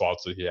of these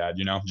faults that he had,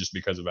 you know, just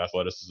because of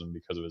athleticism,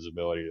 because of his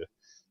ability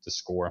to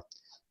score.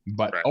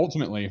 But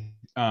ultimately,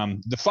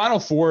 the Final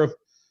Four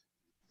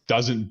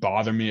doesn't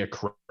bother me a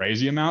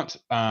crazy amount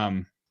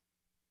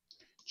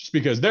just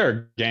because there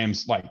are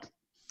games like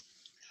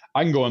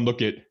I can go and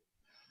look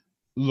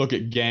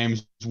at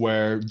games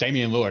where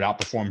Damian Lillard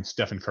outperformed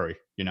Stephen Curry,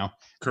 you know?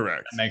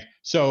 Correct.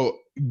 So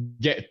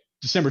get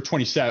December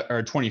 27th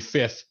or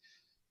 25th,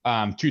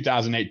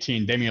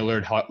 2018, Damian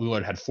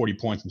Lillard had 40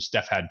 points and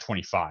Steph had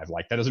 25.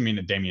 Like, that doesn't mean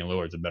that Damian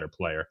Lillard's a better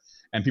player.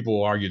 And people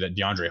will argue that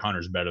DeAndre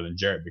Hunter's better than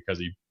Jarrett because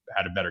he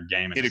had a better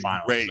game in the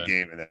finals. He had a great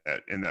game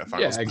in that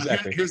finals. Yeah,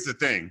 exactly. Here's the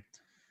thing.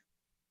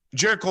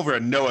 Jarrett Culver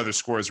had no other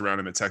scorers around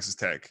him at Texas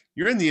Tech.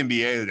 You're in the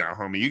NBA now,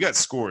 homie. You got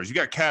scores. You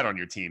got Cat on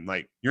your team.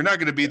 Like, you're not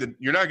going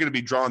to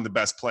be drawing the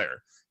best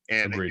player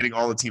and getting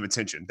all the team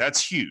attention.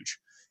 That's huge.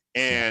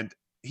 And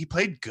he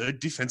played good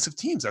defensive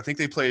teams. I think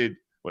they played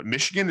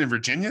Michigan and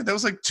Virginia. That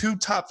was like 2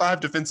 top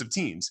 5 defensive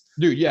teams.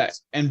 Dude, yeah.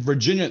 And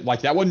Virginia,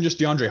 like, that wasn't just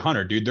DeAndre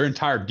Hunter, dude. Their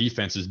entire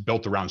defense is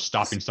built around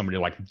stopping somebody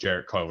like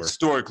Jarrett Culver.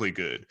 Historically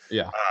good.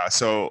 Yeah.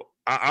 So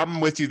I'm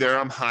with you there.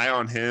 I'm high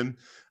on him.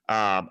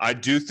 I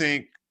do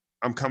think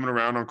I'm coming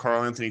around on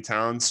Karl Anthony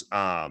Towns.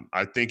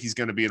 I think he's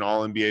going to be an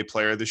all-NBA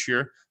player this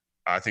year.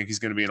 I think he's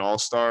going to be an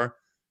all-star.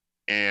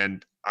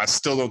 And I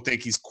still don't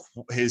think his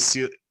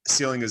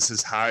ceiling is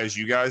as high as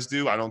you guys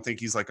do. I don't think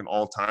he's like an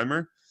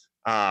all-timer.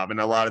 And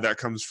a lot of that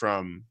comes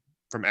from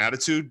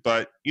attitude.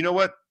 But you know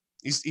what?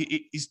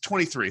 He's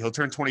 23. He'll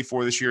turn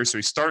 24 this year. So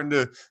he's starting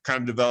to kind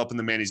of develop in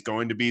the man he's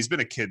going to be. He's been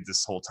a kid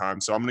this whole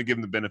time. So I'm going to give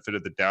him the benefit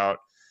of the doubt.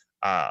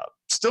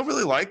 Still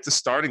really like the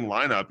starting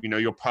lineup. You know,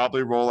 you'll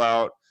probably roll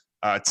out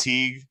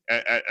Teague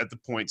at the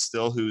point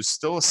still, who's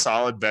still a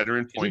solid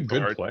veteran point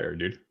guard. He's a good player,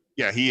 dude.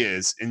 Yeah, he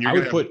is. And I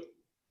would put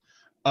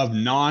of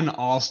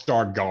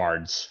non-all-star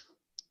guards,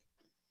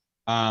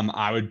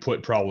 I would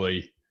put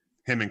probably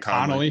him and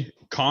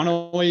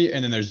Connolly,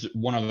 and then there's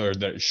one other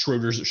that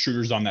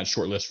Schroeder's on that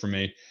short list for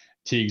me.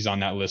 Teague's on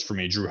that list for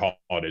me. Drew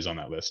Holiday's on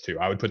that list too.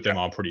 I would put them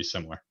all pretty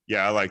similar.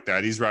 Yeah, I like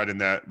that. He's right in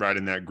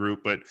that group.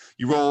 But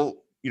you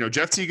roll, you know,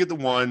 Jeff Teague at the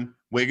 1,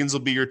 Wiggins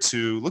will be your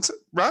 2. Looks like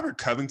Robert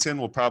Covington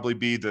will probably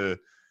be the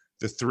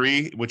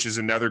 3, which is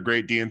another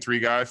great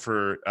D&3 guy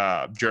for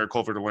Jarrett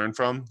Culver to learn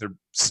from. They're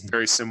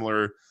very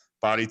similar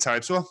body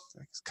types. Well,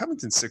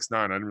 Covington's 6'9".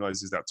 I didn't realize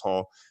he's that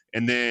tall.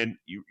 And then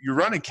you're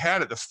running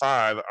Cat at the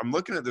 5. I'm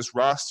looking at this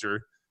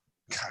roster.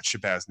 God,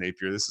 Shabazz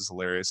Napier, this is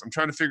hilarious. I'm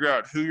trying to figure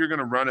out who you're going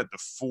to run at the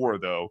 4,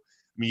 though.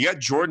 I mean, you got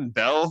Jordan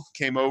Bell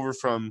came over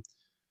from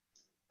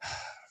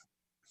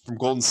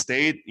Golden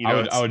State. You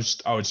know, I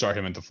would start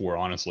him at the 4,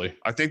 honestly.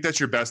 I think that's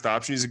your best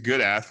option. He's a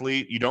good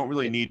athlete. You don't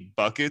really need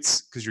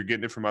buckets because you're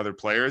getting it from other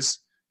players.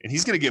 And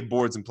he's going to get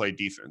boards and play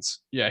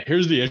defense. Yeah,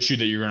 here's the issue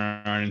that you're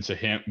going to run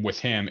into with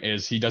him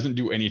is he doesn't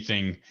do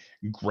anything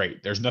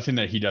great. There's nothing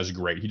that he does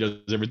great. He does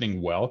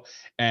everything well.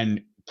 And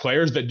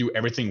players that do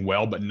everything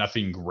well but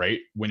nothing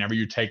great, whenever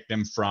you take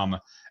them from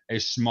a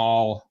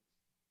small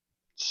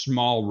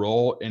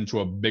role into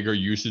a bigger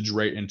usage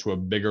rate, into a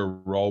bigger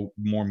role,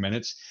 more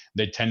minutes,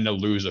 they tend to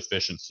lose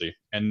efficiency.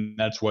 And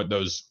that's what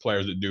those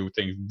players that do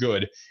things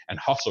good and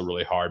hustle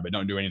really hard but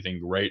don't do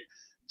anything great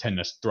tend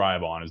to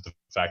thrive on, is the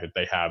fact that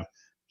they have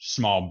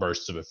small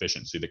bursts of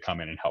efficiency that come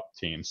in and help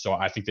teams. So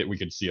I think that we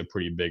could see a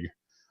pretty big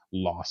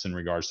loss in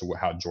regards to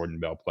how Jordan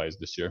Bell plays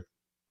this year.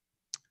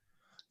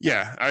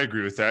 Yeah, I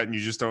agree with that. And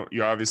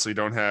you obviously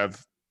don't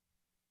have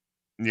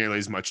nearly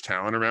as much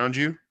talent around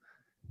you.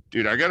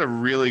 Dude, I got a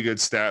really good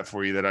stat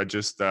for you that I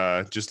just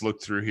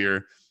looked through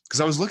here because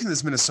I was looking at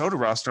this Minnesota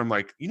roster. I'm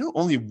like,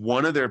 only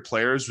one of their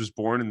players was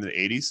born in the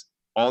 80s.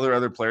 All their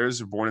other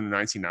players were born in the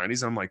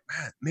 1990s. I'm like,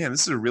 man,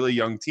 this is a really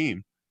young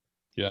team.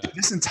 Yeah.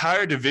 This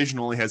entire division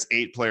only has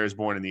 8 players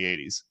born in the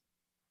 80s.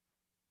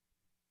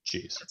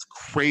 Jeez. That's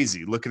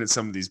crazy looking at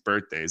some of these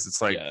birthdays.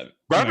 It's like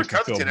Robert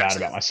Covington. I feel bad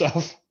about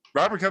myself.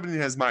 Robert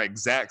Covington has my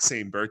exact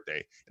same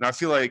birthday. And I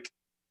feel like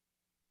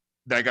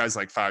that guy's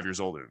like 5 years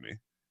older than me.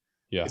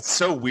 Yeah. It's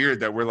so weird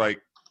that we're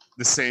like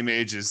the same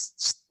age as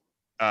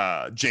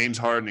James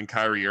Harden and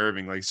Kyrie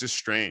Irving. Like, it's just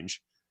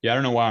strange. Yeah, I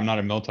don't know why I'm not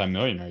a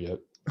multi-millionaire yet.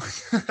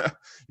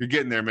 You're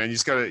getting there, man. You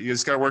just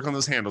gotta work on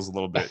those handles a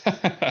little bit.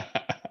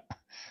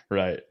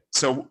 Right.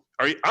 So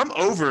I'm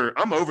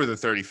over the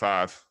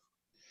 35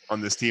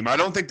 on this team. I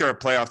don't think they're a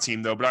playoff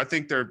team though, but I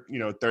think they're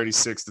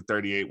 36 to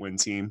 38 win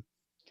team.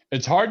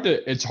 It's hard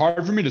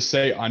for me to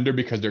say under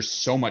because there's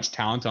so much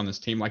talent on this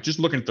team. Like, just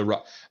looking at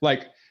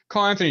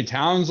Karl Anthony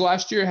Towns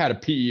last year had a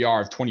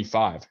PER of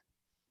 25.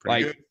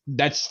 Pretty good.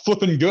 That's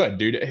flipping good,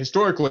 dude.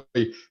 Historically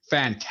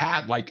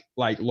fantastic.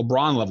 Like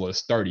LeBron level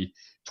is 30.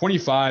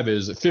 25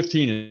 is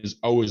 15 is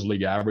always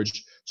league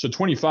average. So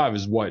 25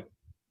 is what,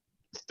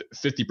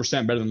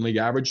 50% better than league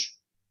average?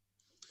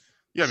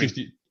 Yeah,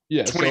 60,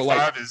 yeah.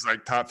 25 is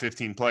like top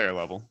 15 player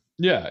level.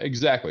 Yeah,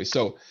 exactly.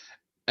 So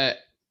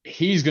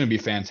he's going to be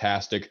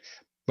fantastic.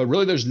 But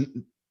really,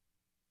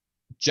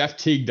 Jeff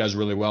Teague does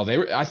really well.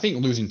 I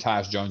think losing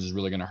Tyus Jones is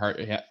really going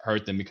to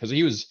hurt them because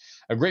he was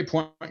a great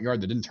point guard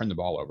that didn't turn the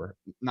ball over.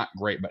 Not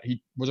great, but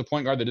he was a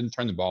point guard that didn't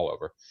turn the ball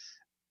over.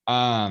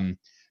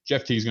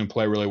 Jeff Teague's going to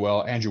play really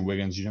well. Andrew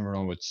Wiggins, you never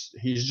know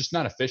he's just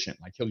not efficient.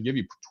 Like, he'll give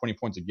you 20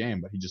 points a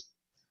game, but he just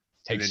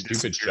takes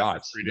stupid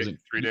shots.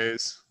 3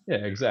 days. Yeah,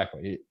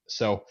 exactly.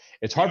 So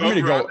it's hard for me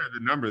to go under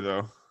the number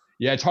though.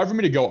 Yeah, it's hard for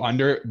me to go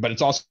under, but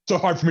it's also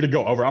hard for me to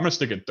go over. I'm going to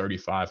stick at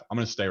 35. I'm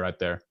going to stay right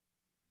there.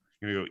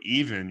 You're gonna go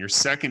even. You're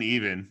second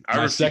even.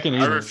 I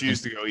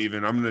refuse to go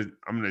even. I'm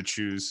gonna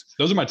choose.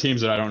 Those are my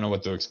teams that I don't know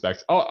what to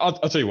expect. I'll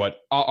tell you what.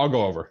 I'll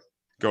go over.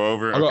 Go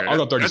over. I'll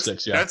go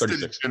 36. That's 36.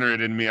 the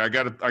degenerate in me. I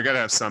gotta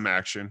have some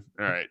action.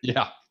 All right.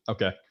 Yeah.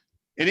 Okay.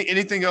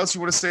 Anything else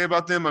you want to say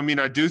about them? I mean,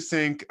 I do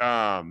think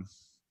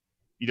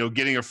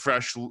getting a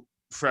fresh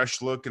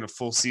look and a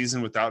full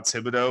season without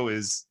Thibodeau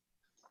is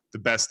the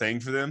best thing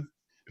for them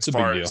as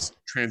far as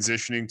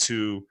transitioning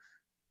to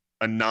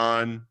a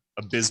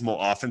non-abysmal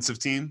offensive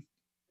team.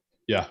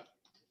 Yeah.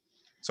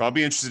 So I'll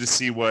be interested to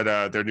see what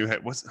their new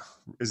head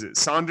is it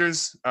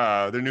Saunders?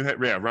 Their new head,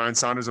 Ryan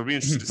Saunders. I'll be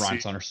interested to see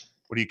Saunders.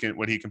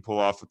 what he can pull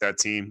off with that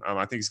team.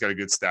 I think he's got a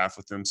good staff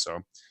with him, so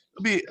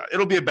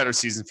it'll be a better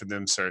season for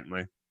them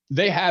certainly.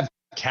 They have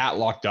Cat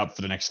locked up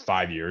for the next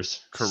 5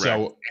 years. Correct.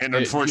 So and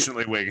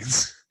unfortunately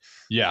Wiggins.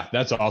 Yeah,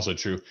 that's also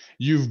true.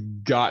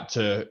 You've got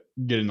to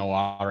get in the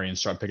lottery and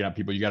start picking up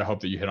people. You got to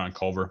hope that you hit on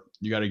Culver.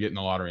 You got to get in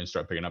the lottery and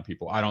start picking up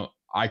people.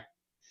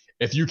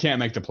 If you can't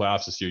make the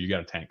playoffs this year, you got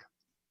to tank.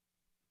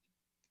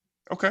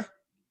 Okay.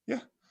 Yeah.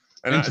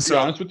 And to be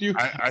honest with you,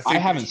 I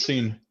haven't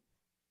seen.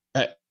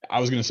 I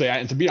was going to say,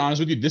 and to be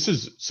honest with you, this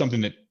is something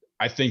that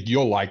I think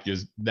you'll like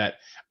is that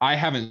I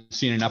haven't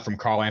seen enough from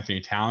Karl Anthony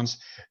Towns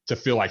to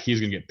feel like he's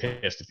going to get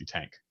pissed if you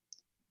tank.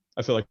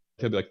 I feel like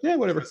he'll be like, yeah,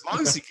 whatever. As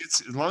long as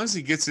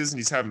he gets his and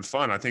he's having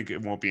fun, I think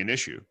it won't be an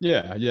issue.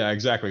 Yeah,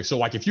 exactly. So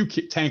like if you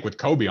tank with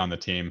Kobe on the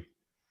team,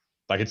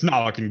 like it's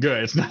not looking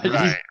good. It's not. He's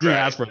going to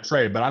ask for a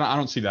trade, but I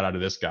don't see that out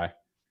of this guy.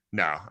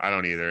 No, I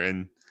don't either,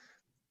 and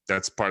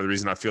that's part of the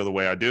reason I feel the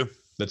way I do.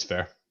 That's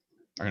fair.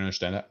 I can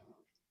understand that.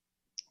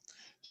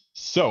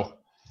 So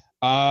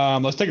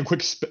let's take a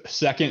quick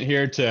second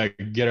here to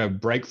get a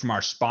break from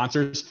our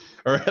sponsors.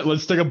 Or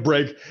let's take a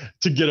break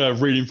to get a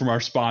reading from our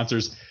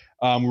sponsors.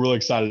 We're really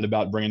excited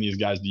about bringing these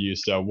guys to you,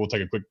 so we'll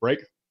take a quick break.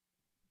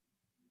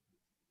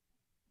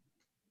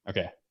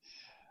 Okay.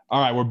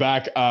 All right, we're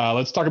back.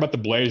 Let's talk about the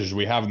Blazers.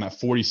 We have them at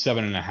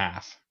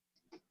 47.5.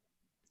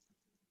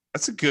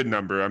 That's a good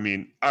number. I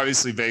mean,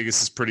 obviously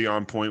Vegas is pretty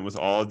on point with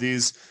all of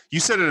these. You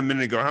said it a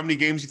minute ago. How many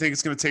games do you think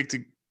it's going to take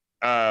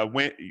to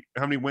win?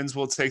 How many wins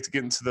will it take to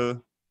get into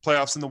the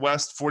playoffs in the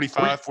West?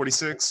 45,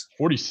 46?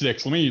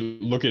 46. Let me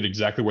look at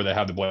exactly where they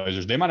have the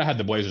Blazers. They might have had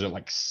the Blazers at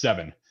like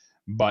 7,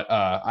 but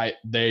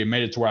they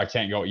made it to where I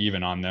can't go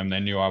even on them.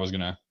 They knew I was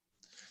going to.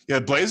 Yeah,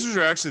 Blazers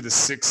are actually the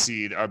 6th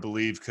seed, I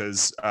believe,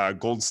 because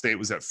Golden State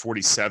was at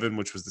 47,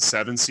 which was the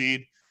 7th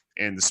seed,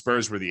 and the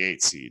Spurs were the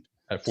 8th seed.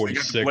 At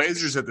 46. So the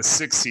Blazers at the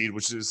 6th seed,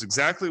 which is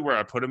exactly where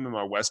I put them in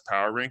my West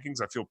Power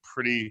rankings. I feel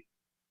pretty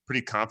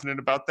confident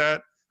about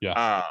that.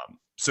 Yeah.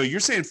 So you're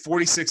saying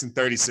 46 and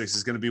 36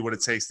 is going to be what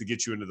it takes to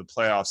get you into the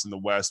playoffs in the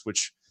West,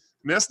 which,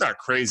 I mean, that's not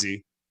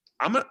crazy.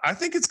 I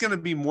think it's going to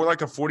be more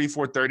like a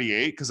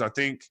 44-38 because I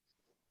think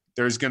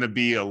there's going to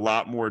be a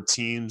lot more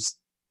teams.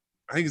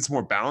 I think it's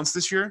more balanced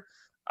this year.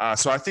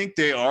 So I think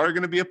they are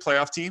going to be a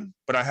playoff team,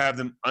 but I have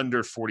them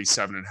under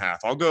 47.5.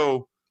 I'll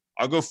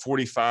go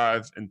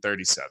 45 and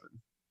 37.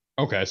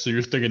 Okay, so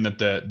you're thinking that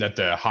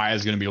the high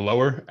is going to be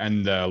lower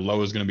and the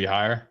low is going to be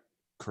higher?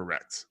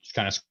 Correct. Just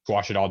kind of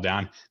squash it all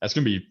down. That's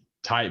going to be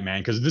tight,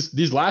 man. Because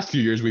these last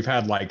few years we've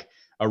had like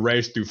a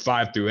race through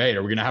 5 through 8.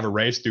 Are we going to have a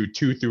race through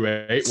 2 through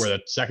 8 where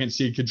the second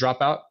seed could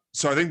drop out?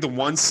 So I think the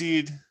 1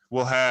 seed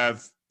will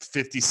have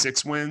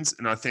 56 wins,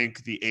 and I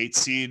think the 8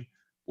 seed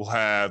will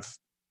have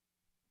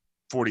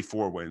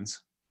 44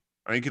 wins.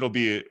 I think it'll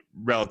be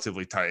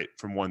relatively tight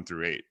from 1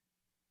 through 8.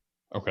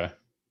 Okay.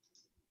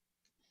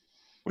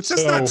 Which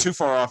is not too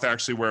far off,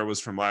 actually, where it was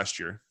from last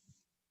year.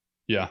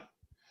 Yeah.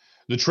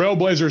 The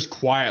Trailblazers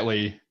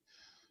quietly,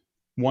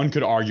 one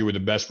could argue, were the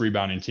best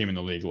rebounding team in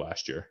the league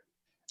last year.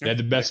 They had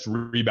the best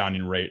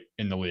rebounding rate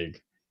in the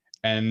league.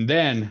 And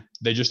then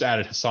they just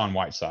added Hassan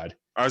Whiteside.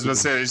 I was about to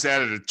say, they just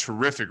added a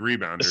terrific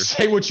rebounder.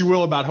 Say what you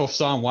will about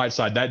Hassan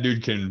Whiteside. That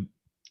dude can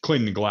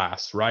clean the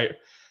glass, right?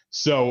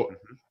 So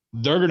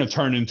they're going to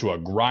turn into a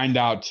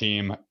grind-out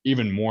team,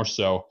 even more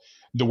so.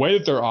 The way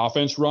that their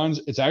offense runs,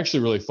 it's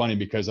actually really funny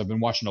because I've been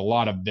watching a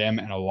lot of them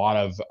and a lot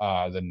of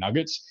the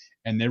Nuggets,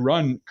 and they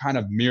run kind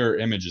of mirror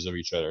images of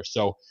each other.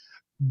 So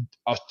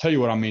I'll tell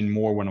you what I mean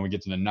more when we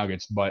get to the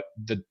Nuggets, but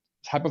the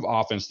type of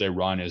offense they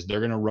run is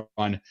they're going to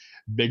run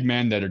big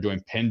men that are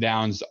doing pin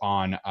downs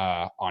on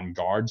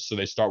guards. So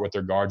they start with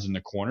their guards in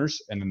the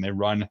corners, and then they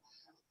run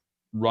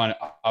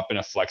up in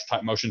a flex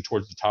type motion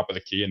towards the top of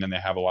the key, and then they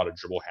have a lot of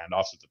dribble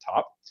handoffs at the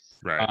top,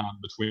 right,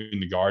 between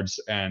the guards,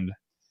 and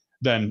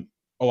then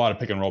a lot of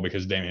pick and roll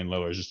because Damian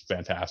Lillard is just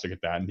fantastic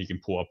at that, and he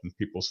can pull up in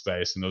people's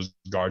face, and those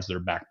guards that are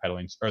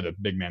backpedaling, or the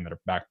big men that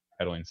are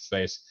backpedaling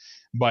face.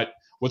 But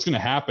what's going to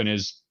happen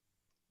is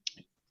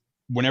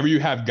whenever you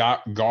have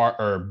guard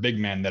or big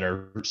men that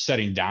are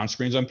setting down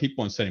screens on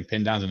people and setting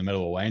pin downs in the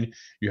middle of the lane,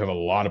 you have a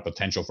lot of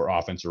potential for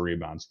offensive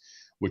rebounds,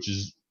 which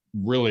is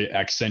really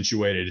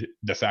accentuated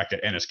the fact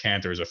that Enes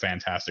Kanter is a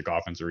fantastic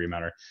offensive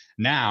rebounder.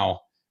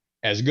 Now,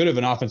 as good of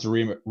an offensive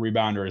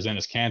rebounder as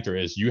Enes Kanter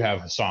is, you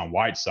have Hassan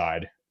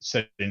Whiteside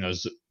setting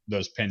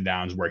those pin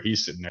downs where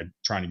he's sitting there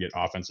trying to get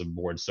offensive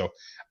boards. So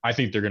I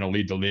think they're going to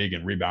lead the league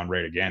in rebound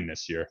rate again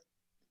this year.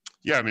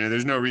 Yeah, I mean,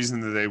 there's no reason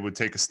that they would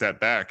take a step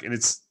back. And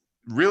it's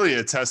really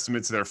a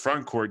testament to their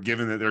front court,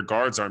 given that their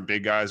guards aren't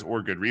big guys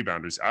or good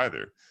rebounders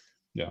either.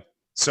 Yeah.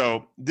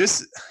 So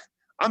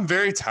I'm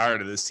very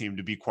tired of this team,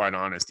 to be quite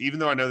honest. Even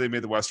though I know they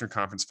made the Western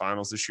Conference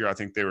Finals this year, I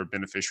think they were a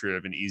beneficiary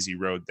of an easy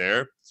road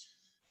there.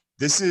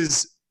 This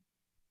is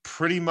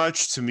pretty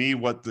much, to me,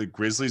 what the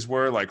Grizzlies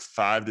were like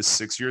 5 to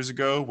 6 years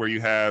ago, where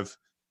you have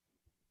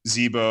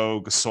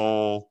Zebo,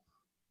 Gasol,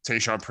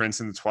 Tayshaun Prince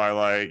in the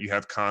twilight. You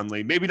have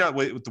Conley, maybe not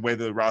with the way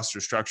the roster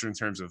is structured in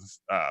terms of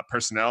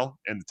personnel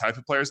and the type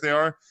of players they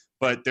are,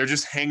 but they're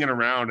just hanging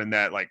around in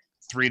that like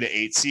 3 to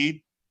 8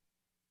 seed,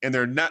 and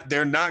they're not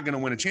going to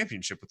win a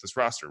championship with this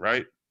roster,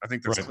 right? I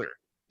think that's clear.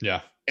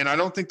 Yeah, and I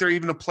don't think they're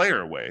even a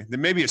player away. They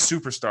may be a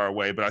superstar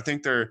away, but I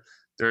think they're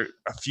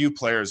a few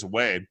players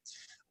away.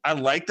 I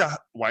like the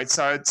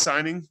Whiteside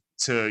signing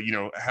to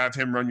have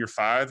him run your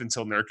 5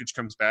 until Nurkic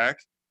comes back.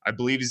 I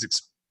believe he's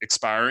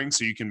expiring,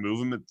 so you can move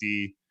him at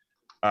the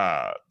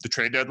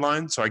trade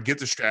deadline. So I get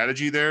the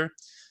strategy there.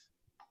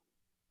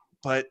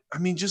 But I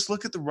mean, just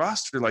look at the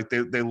roster. Like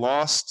they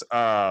lost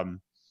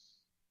Aminu,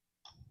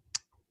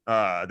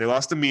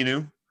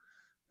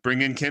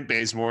 bring in Kent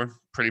Bazemore,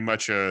 pretty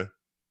much a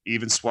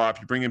even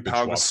swap. You bring in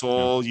Pau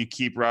Gasol, you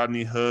keep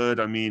Rodney Hood.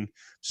 I mean,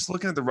 just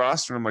looking at the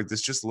roster, I'm like,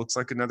 this just looks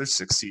like another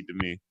 6 seed to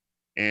me.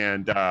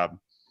 And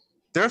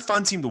they're a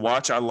fun team to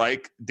watch. I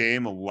like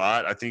Dame a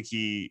lot. I think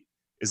he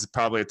is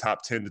probably a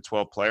top 10 to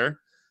 12 player.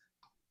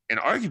 And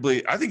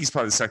arguably, I think he's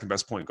probably the second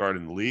best point guard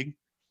in the league.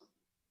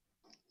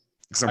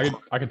 I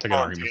can take an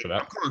argument for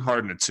that. I'm calling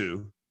Harden a 2.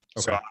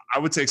 Okay. So I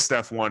would take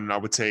Steph 1, and I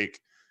would take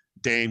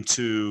Dame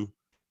 2,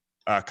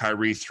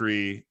 Kyrie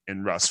 3,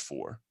 and Russ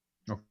 4.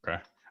 Okay.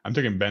 I'm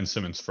taking Ben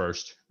Simmons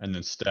first, and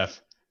then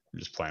Steph. I'm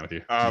just playing with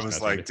you. I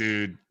was like,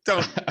 dude,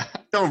 don't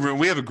ruin.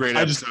 We have a great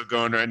episode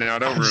going right now.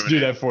 Don't ruin it. Do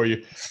that for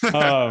you.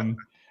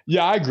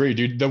 Yeah, I agree,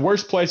 dude. The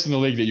worst place in the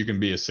league that you can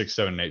be is 6,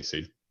 7, and 8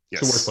 seed.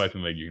 Yes. It's the worst place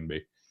in the league you can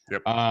be.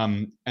 Yep.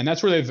 And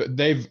that's where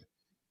they've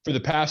for the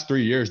past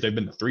 3 years they've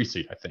been the 3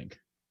 seed, I think.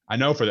 I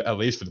know at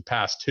least for the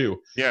past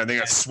 2. Yeah, they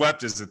got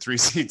swept as the 3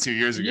 seed 2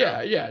 years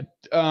ago. Yeah.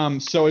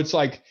 So it's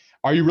like,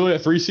 are you really a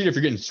 3 seed if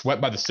you're getting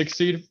swept by the 6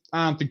 seed?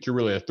 I don't think you're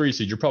really a 3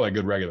 seed. You're probably a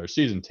good regular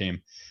season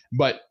team.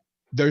 But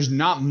there's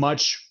not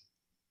much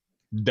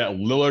that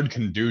Lillard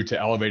can do to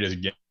elevate his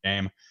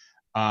game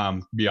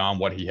beyond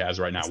what he has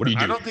right now. What do you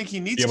do? I don't think he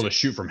needs to be able to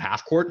shoot from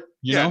half court.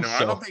 I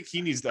don't think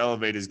he needs to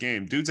elevate his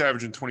game. Dude's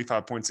averaging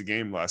 25 points a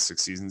game the last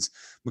 6 seasons.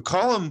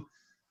 McCollum,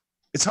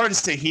 it's hard to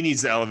say he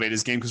needs to elevate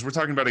his game because we're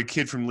talking about a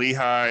kid from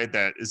Lehigh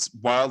that is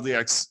wildly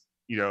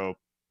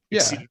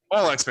exceeded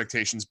all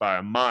expectations by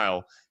a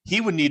mile. He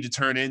would need to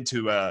turn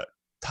into a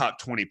top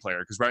 20 player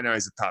because right now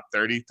he's a top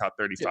 30, top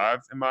 35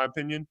 in my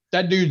opinion.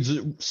 That dude's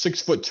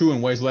 6'2"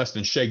 and weighs less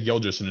than Shai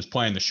Gilgeous and is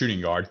playing the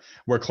shooting guard,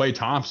 where Klay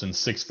Thompson's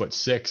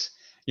 6'6".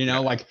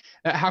 Like,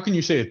 how can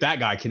you say that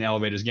guy can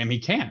elevate his game? He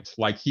can't.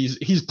 Like,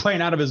 he's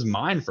playing out of his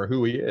mind for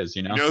who he is.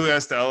 You know who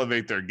has to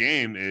elevate their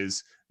game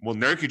is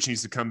Nurkic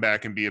needs to come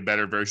back and be a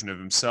better version of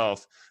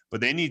himself,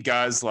 but they need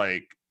guys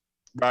like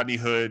Rodney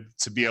Hood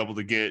to be able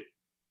to get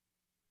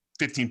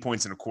 15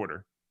 points in a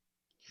quarter.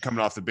 coming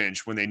off the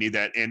bench when they need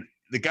that. And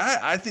the guy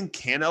I think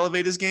can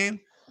elevate his game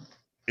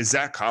is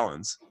Zach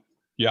Collins.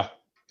 Yeah,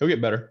 he'll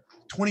get better.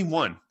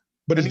 21.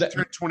 But is that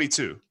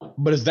 22?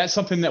 But is that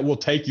something that will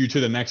take you to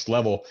the next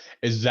level?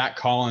 Is Zach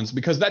Collins,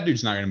 because that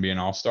dude's not going to be an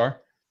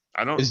all-star?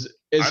 I don't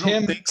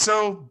think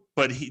so.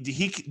 But he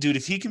dude,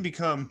 if he can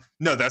become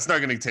that's not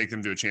going to take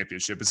them to a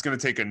championship. It's going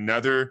to take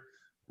another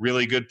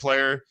really good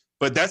player.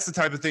 But that's the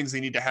type of things they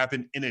need to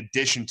happen in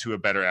addition to a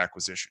better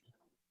acquisition.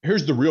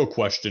 Here's the real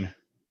question: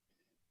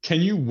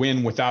 can you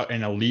win without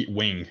an elite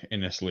wing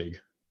in this league?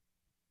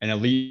 An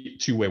elite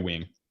two-way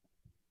wing?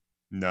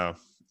 No,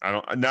 I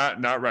don't.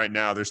 Not right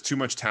now. There's too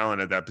much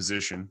talent at that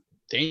position.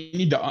 They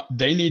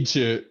need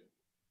to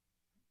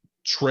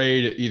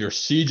trade either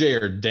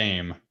CJ or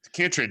Dame.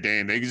 They can't trade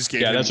Dame. They just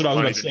gave that's what I was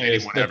about to say.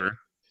 Whatever.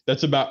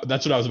 That's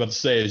what I was about to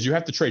say. Is you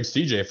have to trade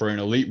CJ for an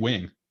elite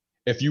wing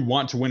if you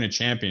want to win a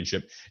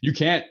championship. You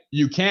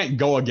can't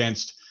go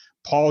against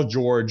Paul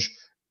George,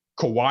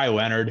 Kawhi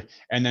Leonard,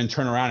 and then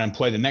turn around and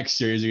play the next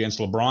series against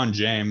LeBron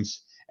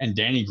James and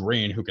Danny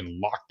Green, who can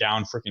lock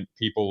down freaking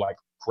people like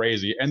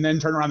crazy, and then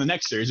turn around the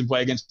next series and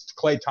play against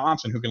Klay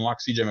Thompson, who can lock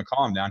CJ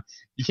McCollum down.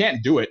 You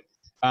can't do it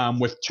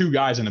with two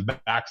guys in the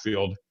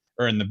backfield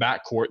or in the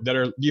backcourt that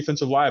are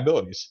defensive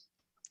liabilities.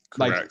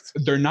 Correct.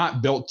 Like, they're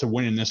not built to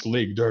win in this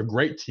league. They're a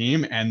great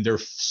team, and they're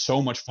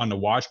so much fun to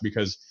watch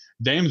because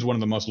Dame's one of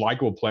the most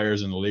likable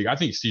players in the league. I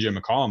think CJ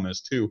McCollum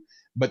is too,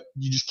 but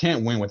you just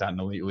can't win without an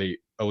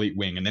elite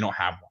wing, and they don't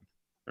have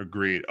one.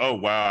 Agreed. Oh,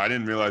 wow. I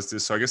didn't realize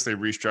this. So I guess they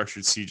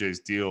restructured CJ's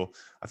deal.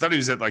 I thought he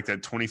was at like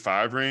that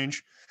 25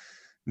 range.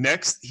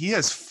 Next, he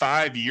has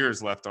 5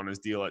 years left on his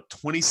deal at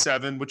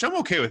 27, which I'm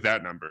okay with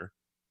that number.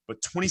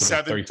 But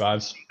 27,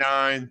 35s.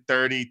 29,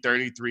 30,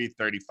 33,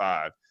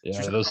 35. Yeah,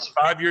 so those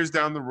 5 years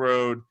down the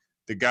road,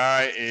 the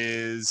guy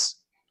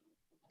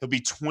he'll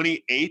be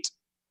 28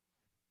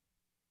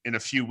 in a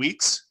few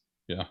weeks.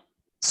 Yeah.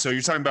 So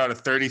you're talking about a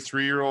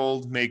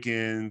 33-year-old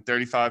making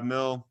 35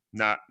 mil.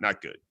 Not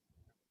good.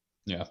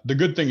 Yeah. The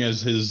good thing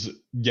is his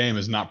game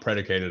is not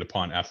predicated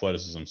upon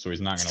athleticism, so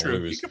he's not going to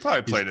lose. He could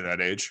probably play to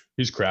that age.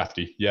 He's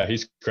crafty. Yeah,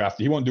 he's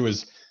crafty. He won't do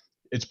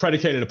it's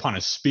predicated upon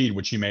his speed,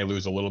 which he may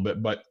lose a little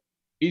bit, but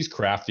he's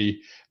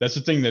crafty. That's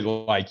the thing that,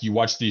 like, you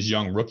watch these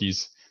young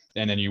rookies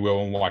and then you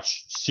go and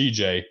watch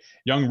CJ.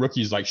 Young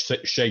rookies like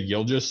Shai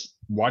Gilgeous,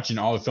 watching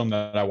all the film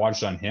that I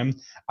watched on him,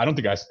 I don't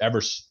think I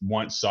ever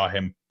once saw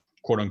him,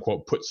 quote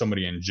unquote, put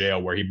somebody in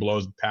jail where he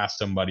blows past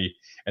somebody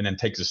and then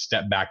takes a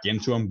step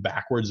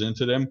backwards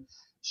into them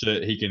so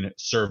that he can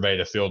survey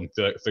the field and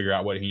figure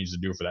out what he needs to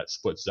do for that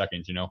split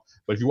second,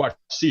 But if you watch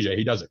CJ,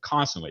 he does it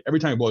constantly. Every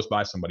time he blows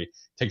by somebody,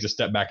 takes a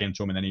step back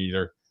into him, and then he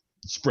either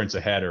sprints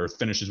ahead or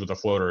finishes with a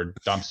floater or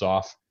dumps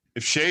off.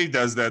 If Shea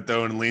does that,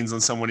 though, and leans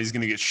on someone, he's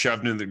going to get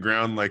shoved into the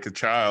ground like a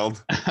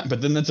child.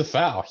 But then that's a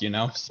foul,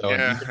 So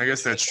yeah, I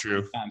guess that's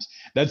true.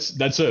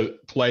 That's a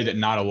play that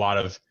not a lot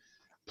of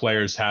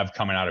players have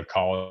coming out of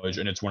college,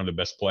 and it's one of the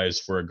best plays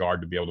for a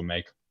guard to be able to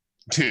make.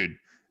 Dude,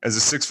 as a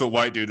 6-foot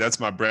white dude, that's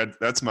my bread.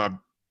 That's my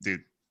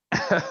dude.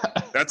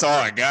 That's all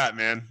I got,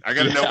 man. I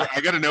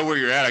gotta know where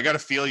you're at. I gotta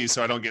feel you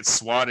so I don't get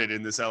swatted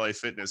in this LA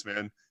Fitness,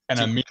 man. And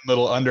a mean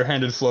little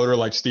underhanded floater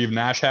like Steve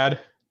Nash had.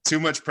 Too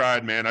much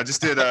pride, man. I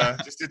just did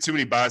too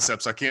many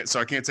biceps. I can't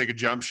take a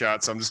jump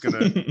shot. So I'm just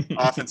gonna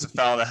offensive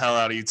foul the hell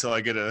out of you till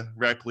I get a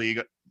rec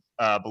league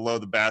below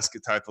the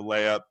basket type of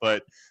layup.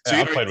 But so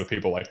I've played with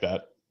people like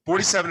that.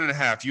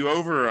 47.5. You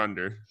over or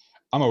under?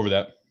 I'm over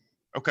that.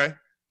 Okay.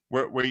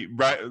 Were you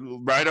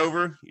right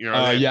over?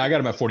 Yeah, I got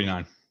him at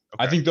 49. Okay.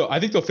 I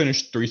think they'll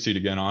finish 3 seed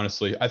again.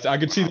 Honestly, I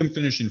could see them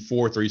finishing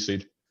 3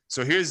 seed.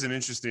 So here's an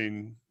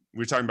interesting.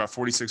 We're talking about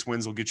 46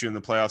 wins will get you in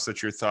the playoffs.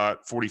 That's your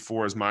thought.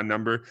 44 is my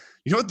number.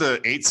 You know what the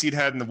 8 seed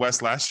had in the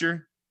West last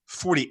year?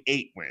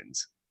 48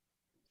 wins.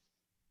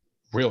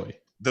 Really?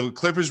 The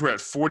Clippers were at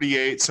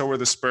 48. So were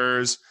the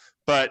Spurs.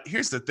 But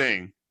here's the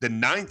thing: the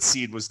 9th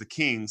seed was the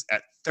Kings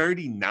at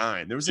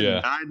 39. There was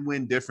a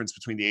 9-win difference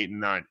between the 8 and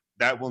 9.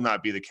 That will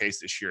not be the case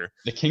this year.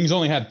 The Kings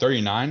only had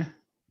 39.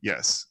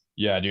 Yes.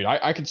 Yeah, dude.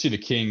 I could see the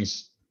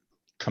Kings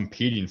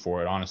competing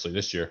for it, honestly,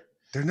 this year.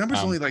 Their number's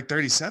only like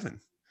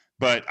 37.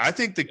 But I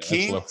think the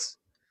Kings,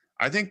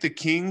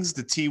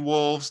 the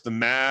T-Wolves, the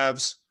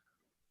Mavs,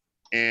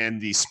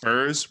 and the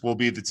Spurs will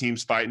be the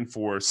teams fighting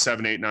for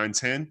 7, 8, 9,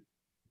 10.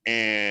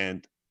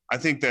 And I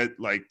think that,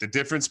 like, the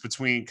difference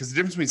between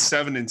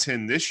 7 and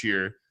 10 this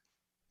year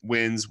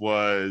wins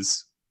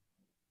was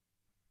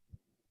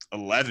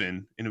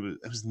 11, and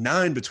it was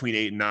 9 between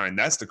 8 and 9.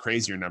 That's the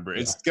crazier number.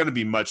 Yeah. It's going to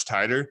be much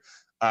tighter.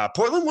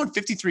 Portland won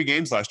 53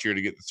 games last year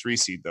to get the 3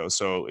 seed, though.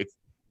 So I'd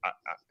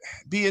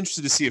be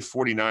interested to see if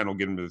 49 will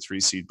get them to the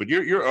 3 seed. But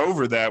you're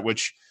over that,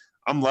 which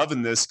I'm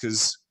loving this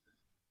because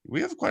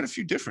we have quite a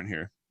few different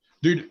here.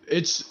 Dude,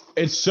 it's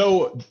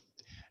so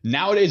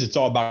nowadays it's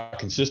all about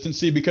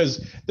consistency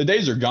because the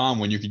days are gone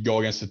when you could go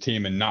against a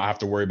team and not have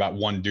to worry about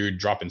one dude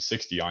dropping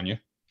 60 on you.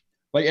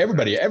 Like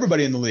everybody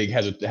in the league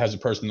has a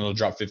person that'll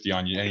drop 50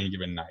 on you any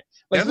given night.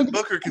 Like Devin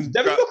Booker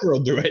will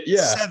do it.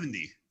 Yeah.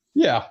 70.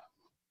 Yeah.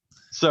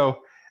 So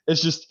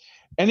it's just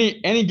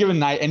any given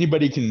night,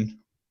 anybody can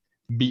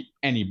beat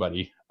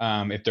anybody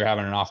if they're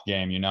having an off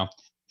game.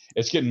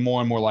 It's getting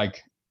more and more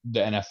like the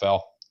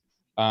NFL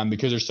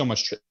because there's so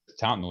much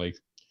talent in the league.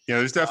 Yeah,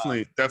 there's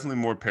definitely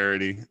more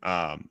parity.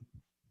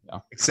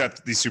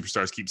 Except these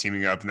superstars keep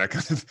teaming up, and that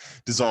kind of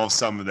dissolves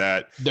some of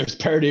that. There's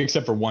parity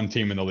except for one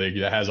team in the league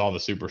that has all the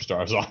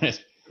superstars on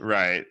it.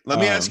 Right. Let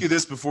me ask you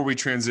this before we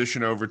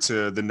transition over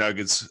to the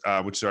Nuggets,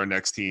 which is our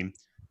next team.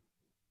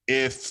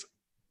 If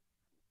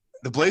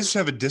the Blazers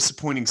have a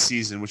disappointing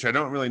season, which I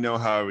don't really know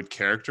how I would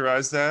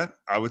characterize that,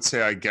 I would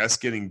say, I guess,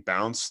 getting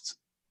bounced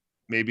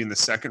maybe in the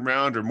second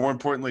round, or more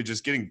importantly,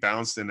 just getting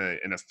bounced in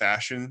a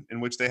fashion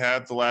in which they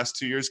have the last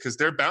 2 years, because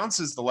their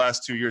bounces the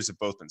last 2 years have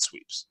both been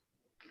sweeps.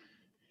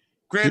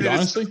 Granted, dude,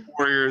 honestly, it's the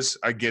Warriors,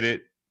 I get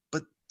it,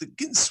 but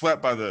getting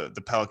swept by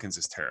the Pelicans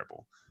is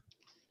terrible.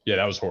 Yeah,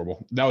 that was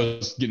horrible. That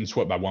was getting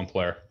swept by one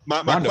player.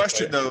 My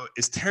question, though,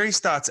 is Terry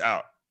Stotts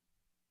out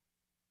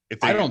if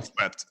they get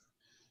swept?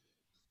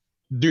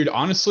 Dude,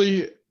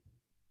 honestly,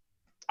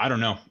 I don't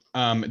know.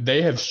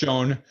 They have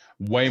shown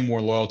way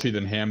more loyalty to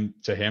him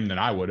than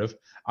I would have.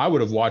 I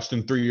would have watched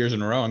him 3 years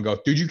in a row and go,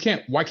 dude,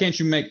 why can't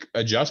you make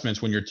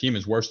adjustments when your team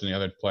is worse than the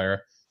other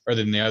player or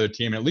than the other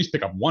team and at least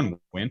pick up one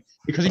win?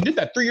 Because he did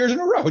that 3 years in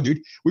a row,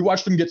 dude. We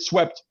watched him get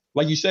swept,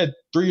 like you said,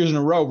 3 years in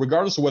a row,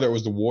 regardless of whether it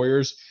was the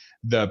Warriors,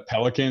 the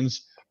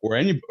Pelicans,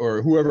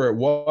 or whoever it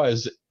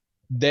was.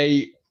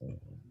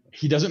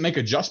 He doesn't make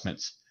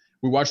adjustments.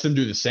 We watched them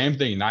do the same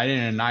thing night in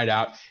and night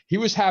out. He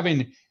was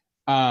having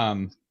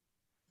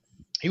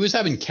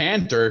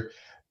Cantor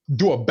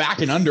do a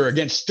back and under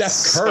against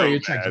Steph Curry.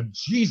 It's like,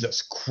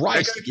 Jesus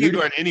Christ, dude. Can't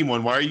guard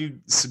anyone. Why are you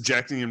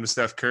subjecting him to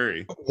Steph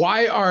Curry?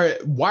 Why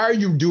are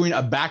you doing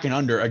a back and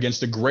under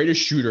against the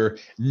greatest shooter,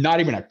 not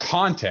even a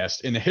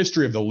contest in the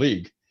history of the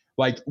league?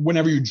 Like,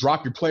 whenever you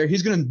drop your player,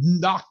 he's going to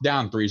knock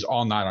down threes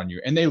all night on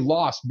you. And they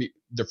lost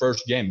the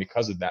first game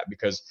because of that,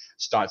 because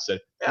Stott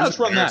said, yeah, let's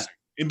run that.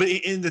 And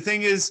the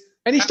thing is,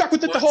 and he stuck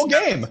with it the whole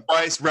game.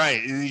 Twice,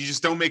 right. And you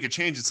just don't make a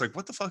change. It's like,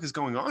 what the fuck is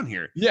going on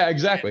here? Yeah,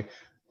 exactly.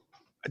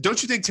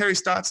 Don't you think Terry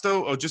Stotts,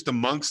 though, or just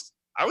amongst,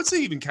 I would say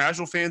even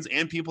casual fans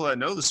and people that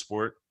know the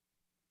sport,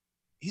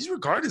 he's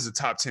regarded as a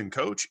top 10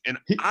 coach. And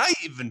I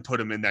even put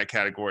him in that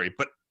category.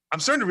 But I'm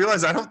starting to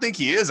realize I don't think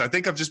he is. I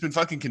think I've just been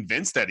fucking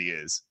convinced that he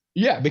is.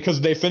 Yeah, because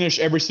they finish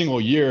every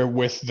single year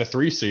with the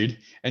 3 seed,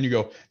 and you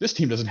go, this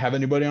team doesn't have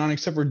anybody on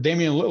except for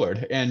Damian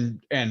Lillard, and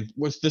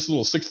what's this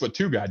little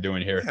 6'2" guy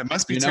doing here? Yeah, it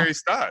must be Terry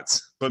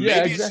Stotts, but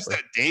maybe it's just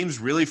that Dame's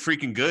really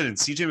freaking good, and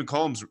CJ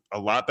McCollum's a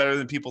lot better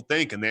than people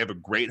think, and they have a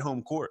great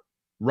home court.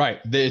 Right,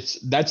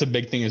 that's a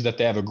big thing, is that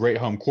they have a great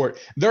home court.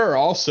 There are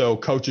also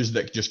coaches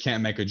that just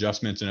can't make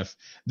adjustments, and if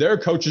there are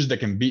coaches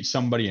that can beat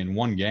somebody in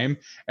one game,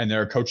 and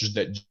there are coaches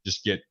that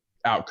just get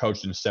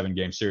out-coached in a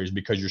 7-game series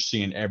because you're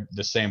seeing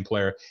the same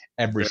player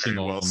every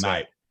single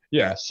night.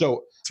 Yeah,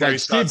 so Terry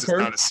Stotts is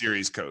not a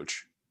series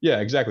coach. Yeah,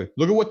 exactly.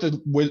 Look at what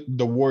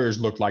the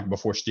Warriors looked like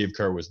before Steve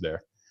Kerr was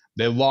there.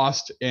 They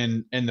lost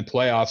in the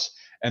playoffs,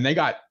 and they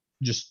got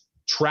just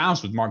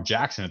trounced with Mark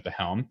Jackson at the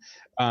helm.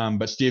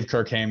 But Steve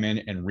Kerr came in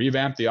and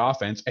revamped the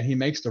offense, and he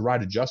makes the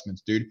right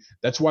adjustments, dude.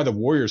 That's why the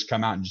Warriors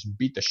come out and just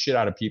beat the shit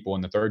out of people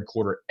in the third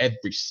quarter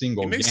every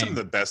single game. He makes some of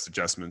the best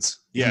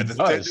adjustments. Yeah,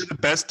 they're the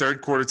best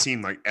third quarter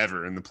team like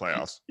ever in the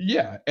playoffs.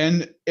 Yeah,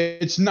 and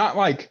it's not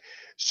like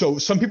 – so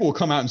some people will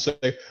come out and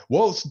say,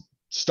 well,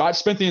 Stott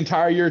spent the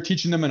entire year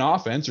teaching them an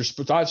offense, or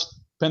Stott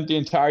spent the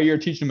entire year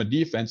teaching them a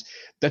defense.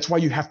 That's why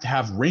you have to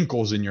have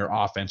wrinkles in your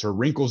offense or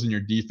wrinkles in your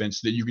defense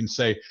so that you can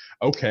say,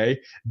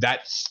 okay,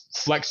 that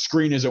flex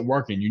screen isn't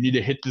working. You need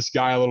to hit this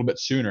guy a little bit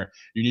sooner.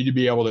 You need to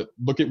be able to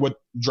look at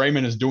what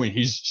Draymond is doing.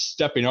 He's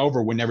stepping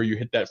over whenever you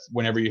hit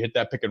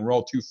that pick and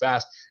roll too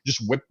fast.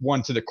 Just whip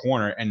one to the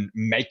corner and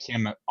make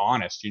him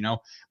honest,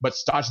 But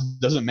Stott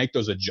doesn't make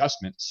those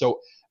adjustments. So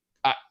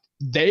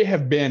they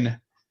have been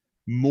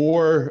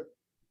more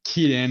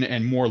keyed in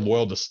and more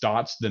loyal to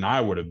Stotts than I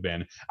would have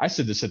been. I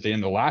said this at the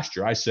end of last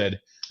year. I said,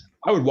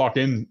 I would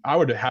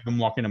have him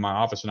walk into my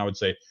office and I would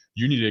say,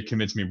 you need to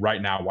convince me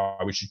right now why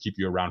we should keep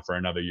you around for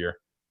another year,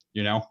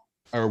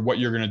 or what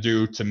you're going to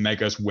do to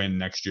make us win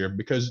next year.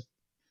 Because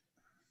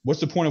what's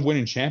the point of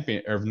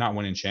not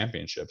winning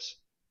championships?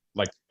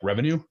 Like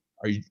revenue?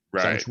 Are you, is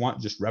that what you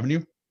want? Just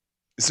revenue?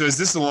 So is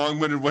this a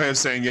long-winded way of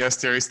saying, yes,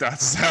 Terry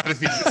Stotts is out if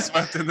he gets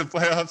swept in the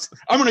playoffs?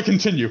 I'm going to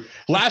continue.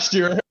 Last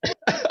year,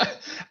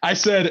 I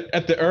said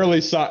in the early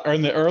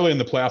in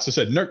the playoffs, I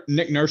said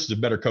Nick Nurse is a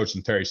better coach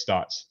than Terry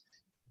Stotts.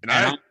 And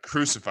I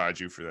crucified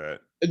you for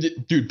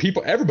that. Dude,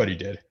 everybody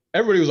did.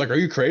 Everybody was like, are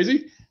you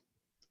crazy?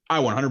 I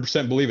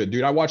 100% believe it,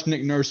 dude. I watched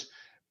Nick Nurse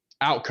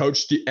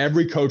out-coach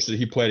every coach that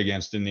he played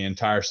against in the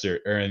entire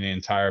series or in the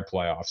entire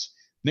playoffs.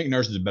 Nick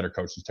Nurse is a better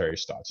coach than Terry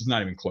Stotts. It's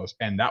not even close.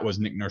 And that was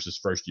Nick Nurse's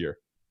first year.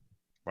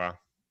 Wow.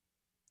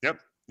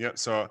 Yep.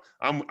 So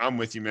I'm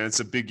with you, man. It's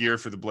a big year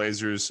for the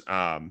Blazers.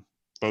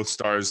 Both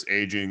stars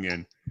aging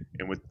and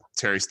with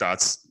Terry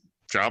Stotts'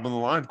 job on the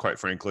line, quite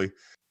frankly.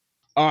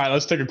 All right,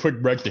 let's take a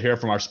quick break to hear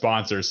from our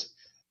sponsors.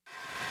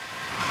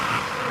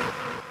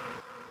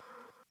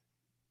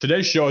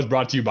 Today's show is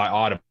brought to you by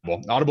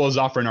Audible. Audible is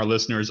offering our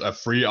listeners a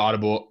free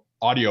Audible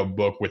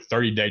audiobook with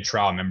 30-day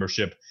trial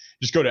membership.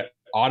 Just go to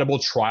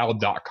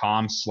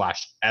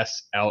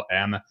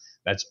audibletrial.com/SLM.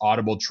 That's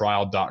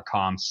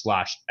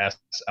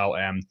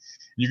audibletrial.com/SLM.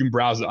 You can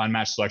browse the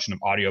unmatched selection of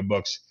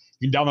audiobooks.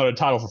 You can download a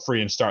title for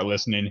free and start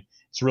listening.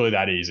 It's really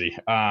that easy.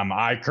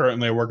 I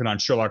currently am working on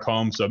Sherlock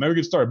Holmes, so maybe we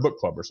could start a book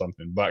club or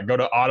something. But go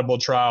to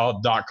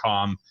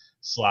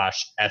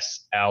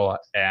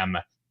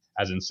audibletrial.com/SLM,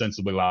 as in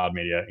Sensibly Loud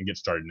Media, and get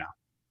started now.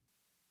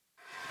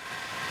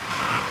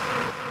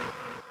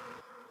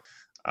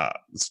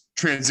 Let's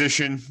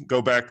transition.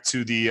 Go back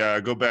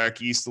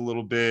east a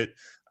little bit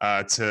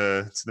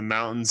to the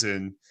mountains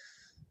and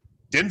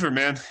Denver.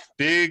 Man,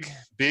 big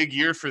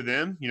year for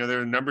them. You know,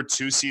 they're a number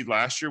 2 seed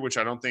last year, which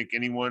I don't think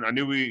anyone. I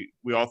knew we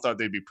all thought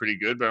they'd be pretty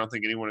good, but I don't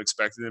think anyone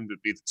expected them to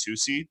be the 2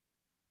 seed.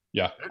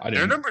 Yeah,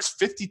 their number is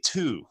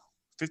 52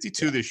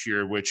 this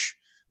year, which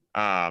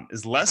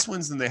is less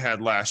wins than they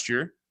had last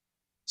year.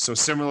 So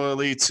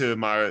similarly to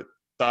my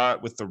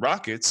thought with the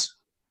Rockets,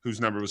 whose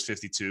number was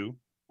 52,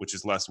 which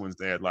is less wins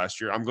they had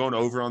last year, I'm going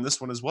over on this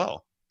one as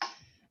well.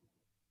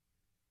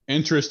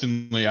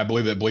 Interestingly, I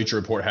believe that Bleacher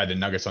Report had the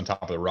Nuggets on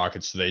top of the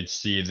Rockets, so they'd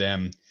see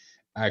them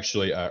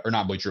actually, or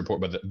not Bleacher Report,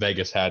 but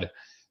Vegas had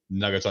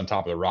Nuggets on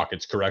top of the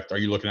Rockets, correct? Are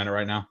you looking at it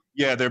right now?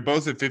 Yeah, they're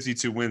both at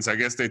 52 wins. I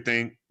guess they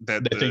think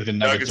that the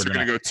Nuggets are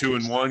going to go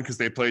 2-1 because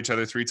they play each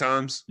other 3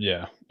 times.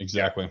 Yeah,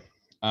 exactly.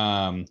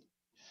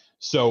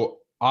 So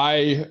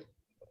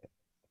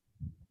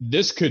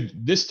this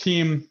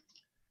team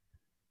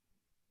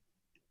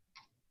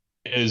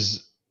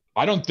is,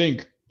 I don't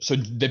think. So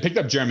they picked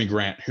up Jeremy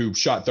Grant, who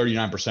shot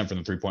 39%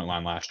 from the 3-point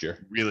line last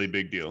year. Really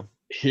big deal.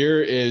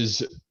 Here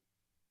is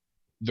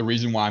the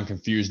reason why I'm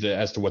confused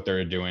as to what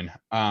they're doing.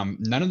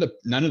 None of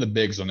the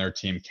bigs on their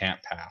team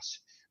can't pass.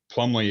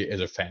 Plumlee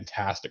is a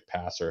fantastic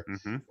passer.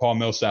 Mm-hmm. Paul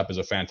Millsap is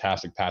a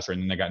fantastic passer,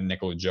 and then they got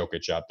Nikola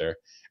Jokic out there.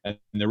 And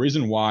the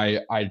reason why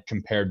I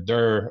compared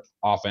their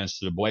offense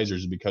to the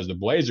Blazers is because the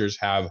Blazers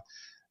have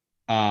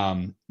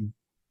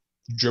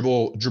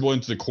dribble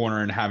into the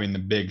corner and having the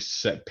big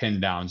set pin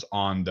downs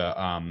on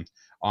the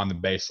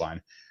baseline.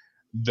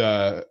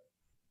 The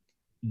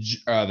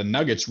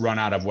Nuggets run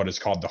out of what is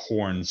called the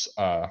horns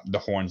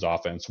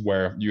offense,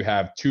 where you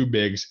have 2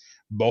 bigs,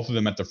 both of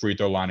them at the free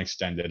throw line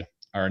extended,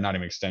 or not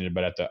even extended,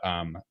 but at the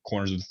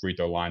corners of the free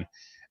throw line,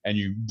 and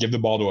you give the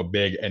ball to a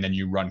big, and then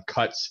you run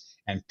cuts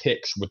and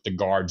picks with the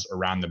guards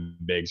around the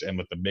bigs, and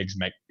let the bigs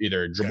make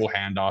either dribble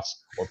handoffs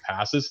or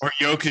passes. Or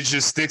Jokic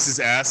just sticks his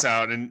ass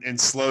out and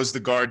slows the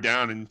guard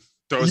down and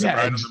throws it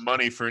right on the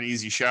money for an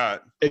easy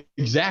shot.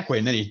 Exactly.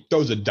 And then he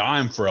throws a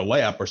dime for a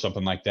layup or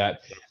something like that.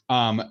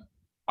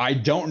 I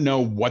don't know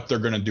what they're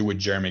going to do with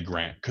Jeremy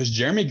Grant, because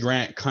Jeremy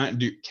Grant can't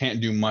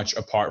do much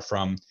apart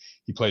from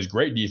he plays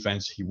great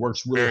defense. He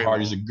works really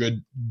hard. He's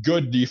a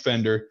good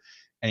defender,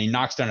 and he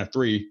knocks down a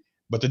 3.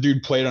 But the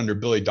dude played under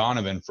Billy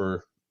Donovan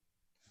for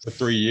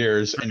 3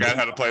 years. And forgot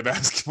how to play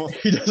basketball.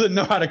 He doesn't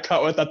know how to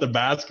cut without the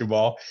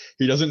basketball.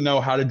 He doesn't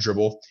know how to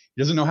dribble.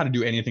 He doesn't know how to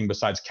do anything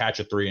besides catch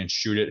a 3 and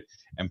shoot it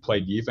and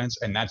play defense.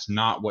 And that's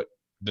not what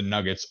the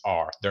Nuggets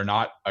are. They're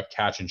not a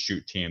catch and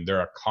shoot team.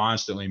 They're a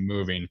constantly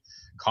moving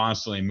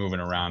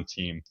around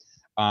team.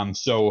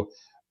 So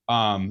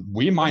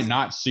we might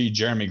not see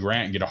Jeremy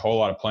Grant get a whole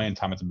lot of playing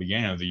time at the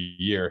beginning of the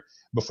year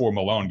before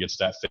Malone gets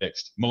that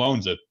fixed.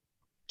 Malone's a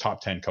top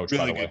 10 coach,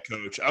 really by the way.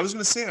 Good coach. I was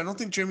going to say, I don't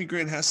think Jeremy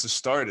Grant has to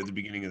start at the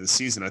beginning of the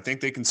season. I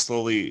think they can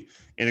slowly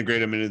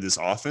integrate him into this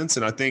offense,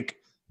 and I think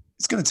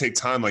it's going to take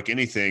time, like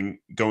anything,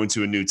 going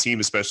to a new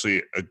team,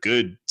 especially a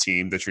good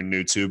team that you're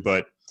new to.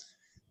 But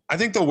I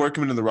think they'll work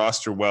him into the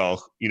roster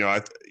well. You know,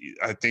 I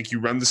think you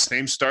run the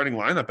same starting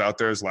lineup out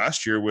there as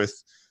last year with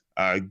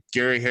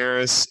Gary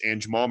Harris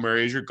and Jamal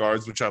Murray as your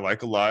guards, which I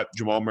like a lot.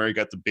 Jamal Murray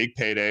got the big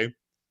payday,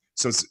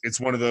 so it's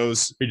one of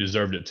those. He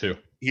deserved it too.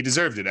 He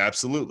deserved it,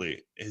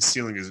 absolutely. His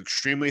ceiling is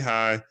extremely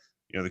high.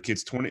 You know, the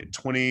kid's 22.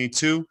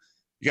 You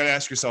got to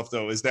ask yourself,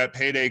 though, is that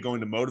payday going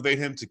to motivate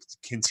him to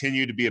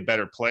continue to be a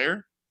better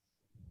player?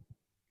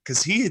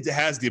 Because he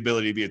has the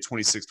ability to be a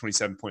 26,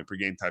 27 point per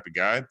game type of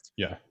guy.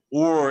 Yeah.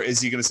 Or is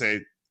he going to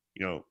say,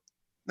 you know,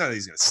 not that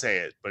he's going to say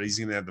it, but he's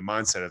going to have the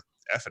mindset of,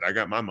 F it, I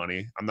got my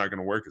money. I'm not going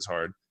to work as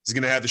hard. He's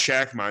going to have the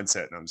Shaq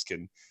mindset. No, I'm just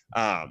kidding.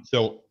 Sorry,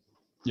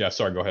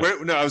 go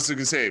ahead. I was going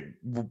to say,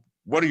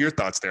 what are your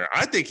thoughts there?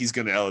 I think he's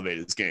going to elevate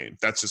his game.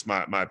 That's just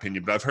my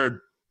opinion, but I've heard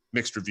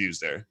mixed reviews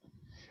there.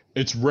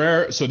 It's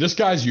rare. So this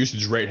guy's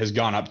usage rate has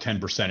gone up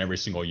 10% every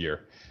single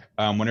year.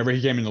 Whenever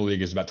he came in the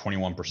league, it was about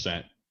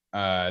 21%.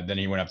 Then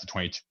he went up to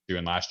 22,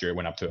 and last year it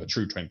went up to a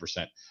true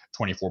 20%,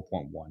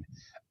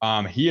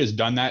 24.1. He has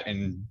done that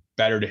and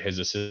bettered his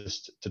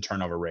assist to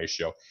turnover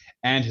ratio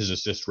and his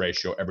assist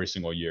ratio every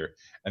single year,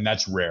 and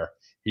that's rare.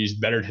 He's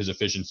bettered his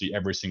efficiency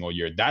every single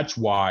year. That's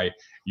why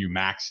you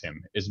max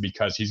him, is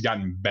because he's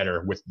gotten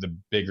better with the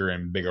bigger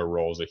and bigger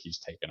roles that he's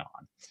taken on.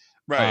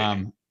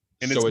 Right.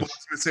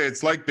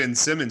 It's like Ben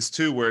Simmons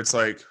too, where it's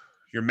like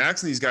you're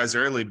maxing these guys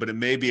early, but it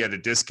may be at a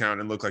discount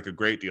and look like a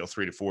great deal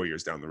 3 to 4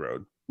 years down the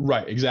road.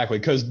 Right, exactly.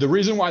 Because the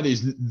reason why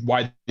these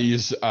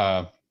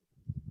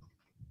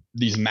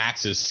these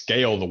maxes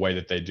scale the way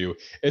that they do.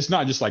 It's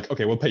not just like,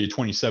 okay, we'll pay you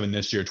 27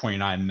 this year,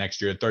 29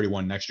 next year,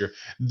 31 next year.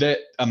 That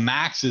a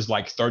max is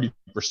like 30%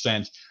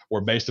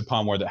 or based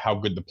upon how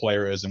good the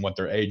player is and what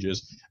their age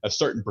is, a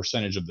certain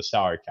percentage of the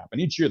salary cap.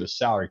 And each year the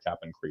salary cap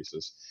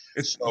increases.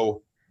 It's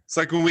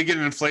like when we get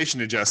an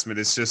inflation adjustment,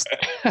 it's just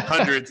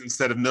hundreds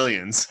instead of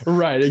millions.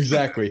 Right,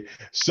 exactly.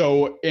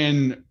 So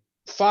in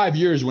 5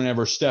 years,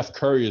 whenever Steph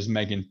Curry is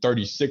making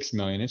 $36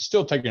 million, it's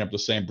still taking up the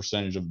same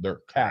percentage of their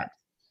cap.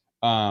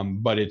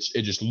 But it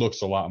just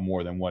looks a lot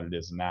more than what it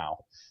is now.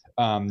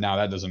 Now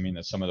that doesn't mean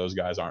that some of those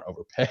guys aren't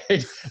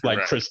overpaid, like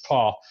right. Chris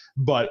Paul,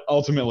 but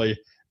ultimately,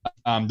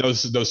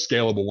 those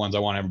scalable ones, I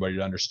want everybody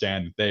to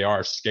understand that they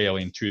are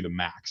scaling to the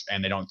max,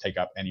 and they don't take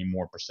up any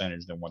more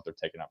percentage than what they're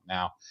taking up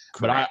now.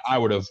 Correct. But I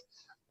would have,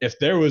 if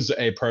there was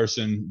a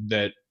person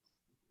that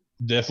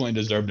definitely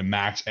deserved a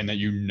max and that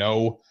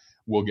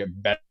will get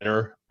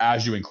better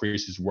as you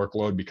increase his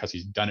workload because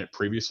he's done it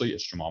previously,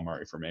 it's Jamal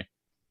Murray for me.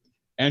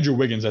 Andrew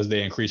Wiggins, as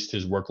they increased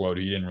his workload,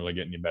 he didn't really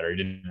get any better. He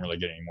didn't really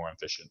get any more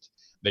efficient.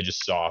 They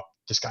just saw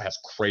this guy has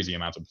crazy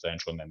amounts of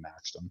potential and then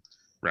maxed him.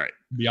 Right.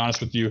 To be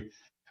honest with you,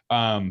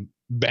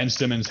 Ben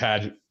Simmons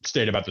had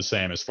stayed about the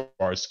same as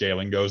far as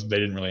scaling goes. They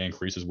didn't really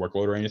increase his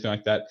workload or anything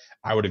like that.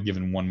 I would have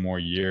given one more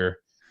year.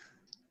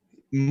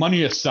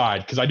 Money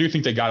aside, because I do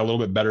think they got a little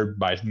bit better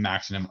by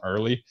maxing him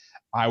early.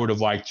 I would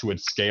have liked to have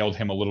scaled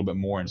him a little bit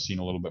more and seen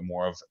a little bit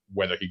more of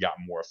whether he got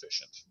more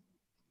efficient.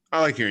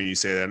 I like hearing you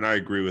say that, and I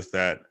agree with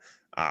that.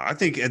 I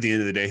think at the end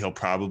of the day, he'll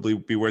probably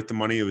be worth the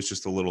money. It was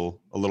just a little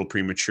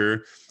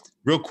premature.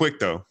 Real quick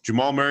though,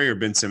 Jamal Murray or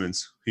Ben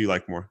Simmons? Who you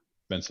like more?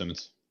 Ben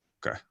Simmons.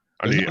 Okay.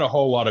 There's not a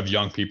whole lot of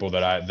young people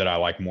that I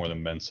like more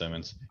than Ben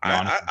Simmons.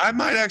 I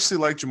might actually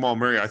like Jamal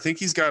Murray. I think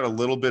he's got a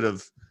little bit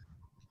of.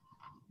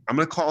 I'm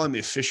going to call him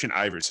efficient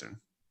Iverson,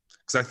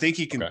 because I think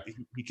he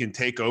can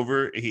take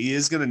over. He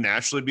is going to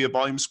naturally be a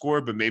volume scorer,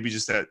 but maybe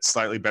just at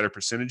slightly better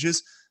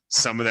percentages.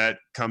 Some of that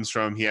comes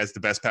from he has the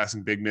best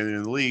passing big man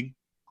in the league.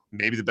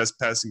 Maybe the best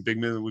passing big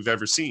man that we've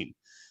ever seen.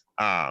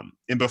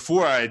 And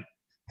before I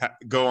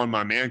go on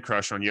my man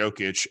crush on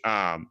Jokic,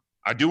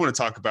 I do want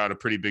to talk about a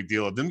pretty big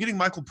deal of them getting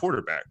Michael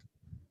Porter back.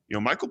 You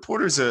know, Michael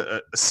Porter's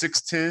a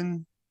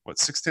 6'10",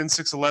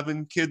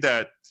 6'11" kid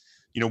that,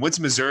 went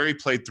to Missouri,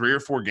 played 3 or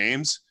 4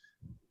 games.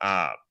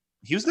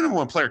 He was the number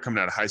 1 player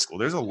coming out of high school.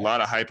 There's a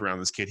lot of hype around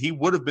this kid. He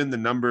would have been the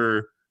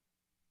number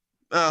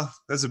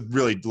that's a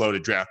really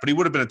loaded draft, but he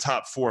would have been a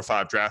top 4 or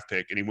 5 draft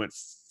pick, and he went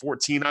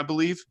 14, I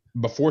believe.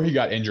 Before he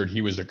got injured,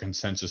 he was the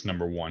consensus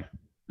number 1.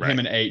 Right. Him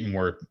and Ayton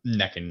were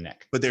neck and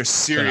neck. But they're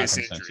serious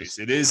injuries.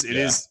 It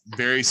is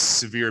very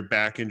severe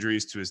back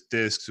injuries to his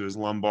disc, to his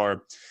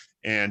lumbar.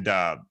 And,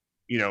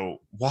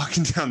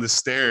 walking down the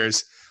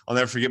stairs, I'll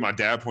never forget my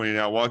dad pointing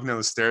out, walking down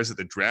the stairs at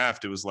the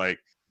draft, it was like,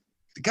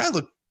 the guy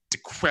looked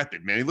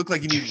decrepit, man. He looked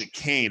like he needed a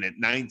cane at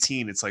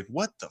 19. It's like,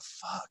 what the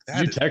fuck?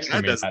 You texted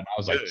me that, and I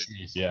was like,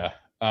 geez, yeah.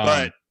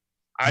 But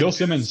Bill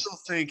Simmons still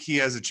think he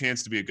has a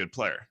chance to be a good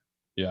player.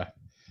 Yeah.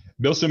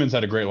 Bill Simmons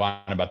had a great line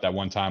about that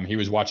one time. He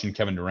was watching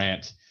Kevin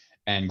Durant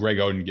and Greg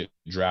Oden get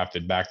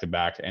drafted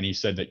back-to-back, and he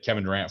said that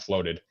Kevin Durant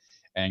floated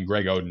and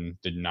Greg Oden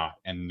did not.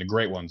 And the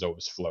great ones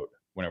always float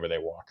whenever they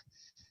walk.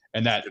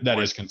 And that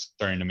is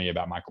concerning to me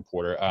about Michael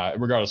Porter,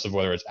 regardless of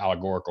whether it's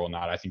allegorical or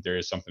not. I think there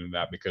is something to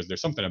that because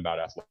there's something about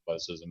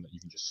athleticism that you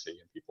can just see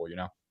in people,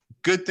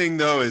 Good thing,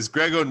 though, is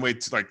Greg Oden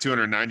weighs like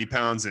 290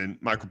 pounds and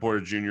Michael Porter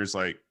Jr. is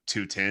like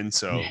 210.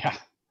 So yeah.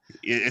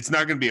 It's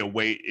not going to be a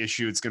weight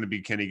issue. It's going to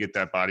be, can he get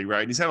that body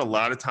right? And he's had a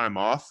lot of time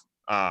off.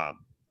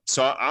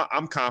 So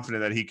I'm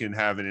confident that he can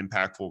have an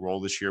impactful role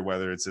this year,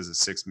 whether it's as a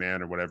 6th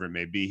man or whatever it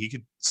may be. He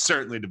could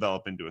certainly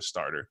develop into a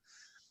starter.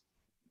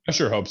 I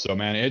sure hope so,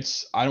 man.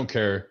 I don't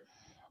care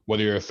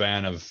whether you're a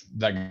fan of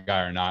that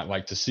guy or not.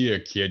 Like, to see a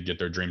kid get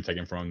their dream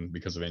taken from him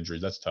because of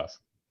injuries, that's tough.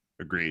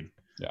 Agreed.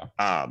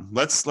 Yeah.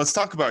 Let's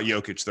talk about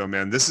Jokic though,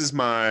 man. This is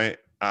my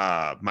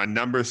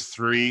number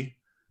 3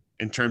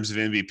 in terms of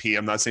MVP.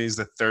 I'm not saying he's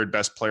the 3rd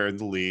best player in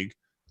the league.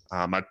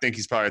 I think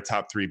he's probably a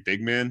top 3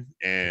 big man,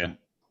 and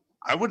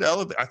I would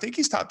elevate. I think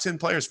he's top 10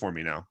 players for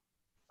me now.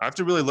 I have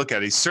to really look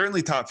at it. He's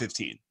certainly top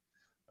 15.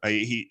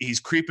 He's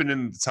creeping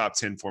into the top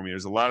 10 for me.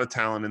 There's a lot of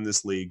talent in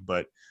this league,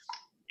 but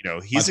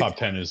he's my top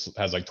 10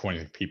 has like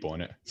 20 people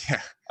in it.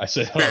 Yeah, I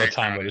say that all the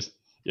time, but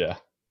yeah.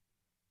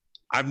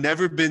 I've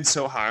never been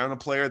so high on a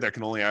player that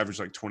can only average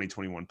like 20,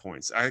 21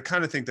 points. I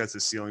kind of think that's the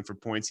ceiling for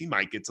points. He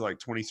might get to like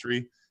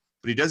 23,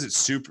 but he does it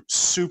super,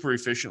 super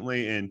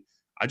efficiently. And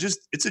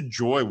it's a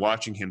joy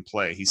watching him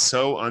play. He's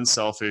so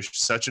unselfish,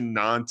 such a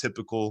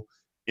non-typical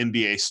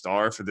NBA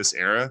star for this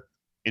era.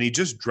 And he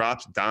just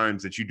drops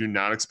dimes that you do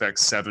not expect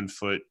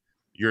 7-foot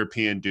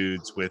European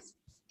dudes with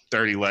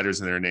 30 letters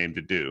in their name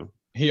to do.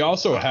 He's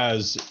also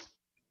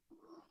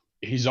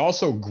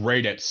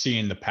great at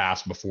seeing the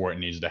pass before it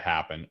needs to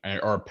happen,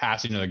 or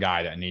passing to the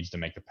guy that needs to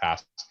make the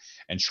pass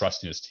and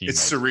trusting his teammates.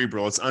 It's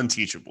cerebral. It's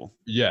unteachable.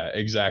 Yeah,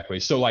 exactly.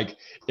 So, like,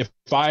 if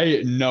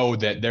I know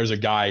that there's a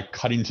guy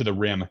cutting to the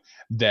rim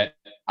that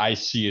I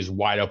see is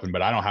wide open,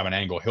 but I don't have an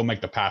angle, he'll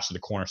make the pass to the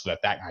corner so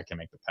that guy can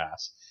make the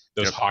pass.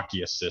 Those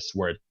hockey assists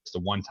where it's the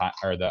one time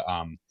or the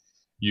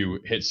you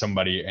hit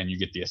somebody and you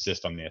get the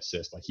assist on the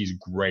assist. Like he's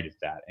great at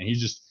that, and he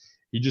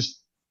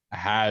just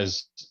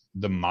has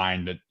the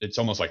mind that it's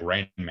almost like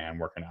Rain Man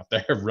working out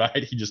there,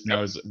 right? He just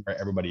knows where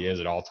everybody is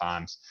at all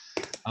times.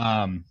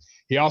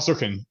 He also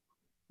can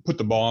put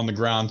the ball on the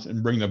ground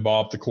and bring the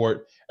ball up the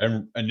court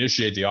and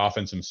initiate the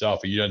offense himself.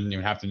 He doesn't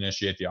even have to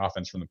initiate the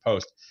offense from the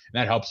post,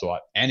 and that helps a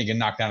lot. And he can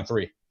knock down a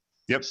three.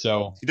 Yep.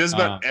 So he does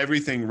about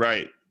everything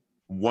right.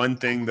 One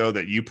thing though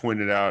that you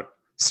pointed out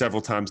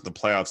several times in the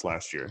playoffs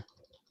last year,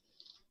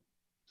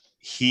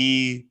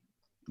 he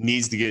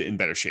needs to get in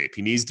better shape.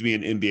 He needs to be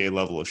an NBA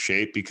level of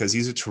shape because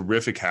he's a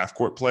terrific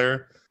half-court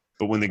player.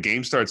 But when the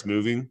game starts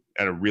moving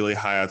at a really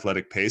high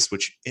athletic pace,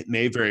 which it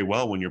may very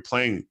well when you're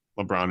playing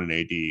LeBron and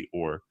AD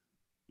or,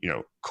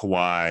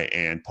 Kawhi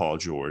and Paul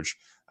George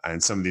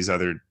and some of these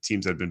other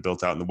teams that have been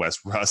built out in the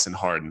West, Russ and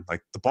Harden,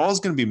 like the ball is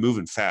going to be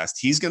moving fast.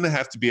 He's going to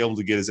have to be able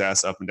to get his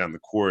ass up and down the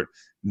court,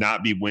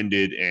 not be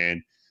winded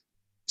and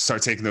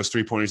start taking those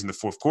 3-pointers in the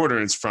fourth quarter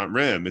and it's front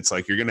rim. It's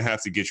like you're going to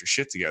have to get your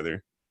shit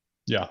together.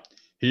 Yeah.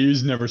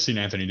 He's never seen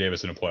Anthony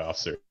Davis in a playoff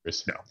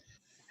series. No.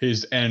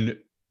 And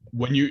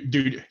when you've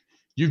been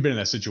in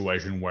that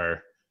situation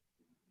where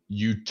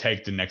you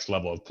take the next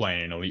level of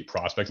playing an elite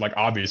prospect. Like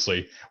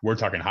obviously we're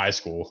talking high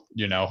school,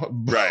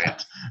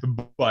 Right.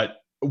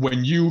 But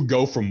when you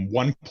go from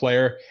one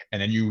player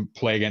and then you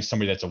play against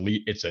somebody that's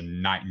elite, it's a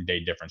night and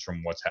day difference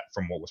from what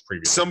was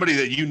previous. Somebody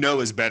that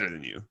is better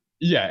than you.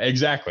 Yeah,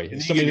 exactly.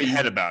 And you get your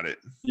head about it.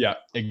 Yeah,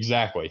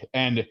 exactly.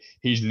 And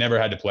he's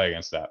never had to play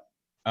against that.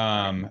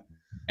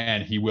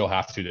 And he will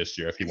have to this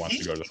year if he wants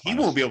to go to the finals.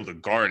 He won't be able to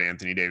guard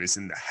Anthony Davis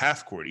in the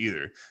half court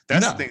either.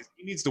 That's the thing.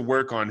 He needs to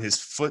work on his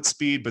foot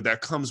speed, but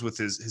that comes with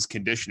his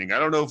conditioning. I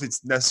don't know if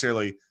it's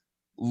necessarily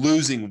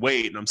losing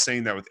weight, and I'm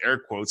saying that with air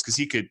quotes, because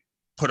he could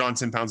put on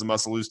 10 pounds of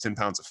muscle, lose 10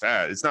 pounds of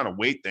fat. It's not a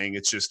weight thing.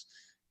 It's just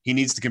he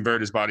needs to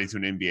convert his body to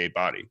an NBA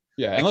body.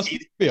 Yeah, and let's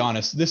be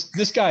honest.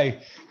 This guy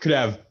could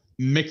have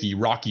Mickey,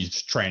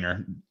 Rocky's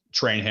trainer,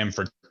 train him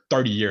for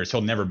 30 years.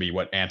 He'll never be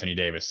what Anthony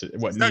Davis.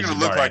 He's not going to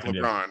look like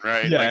LeBron,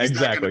 right? Yeah, he's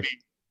exactly. Not going to be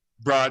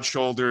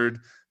broad-shouldered,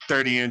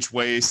 30-inch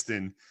waist,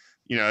 and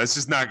it's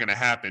just not going to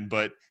happen.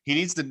 But he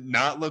needs to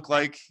not look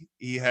like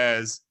he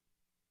has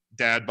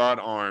dad bod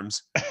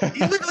arms.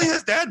 He literally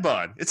has dad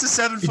bod. It's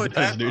a 7-foot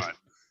dad bod.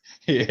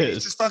 He is.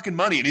 It's just fucking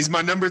money, and he's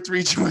my number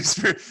 3 choice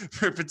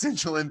for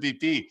potential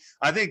MVP.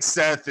 I think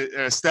Steph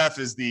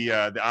is the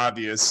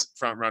obvious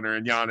front runner,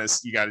 and Giannis,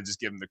 you got to just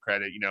give him the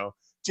credit.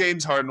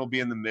 James Harden will be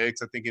in the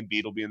mix. I think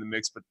Embiid will be in the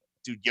mix. But,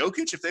 dude,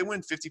 Jokic, if they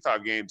win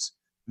 55 games,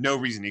 no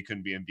reason he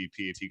couldn't be MVP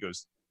if he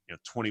goes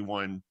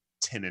 21,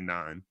 10, and 9.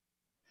 I'll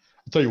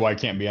tell you why he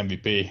can't be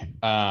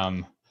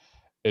MVP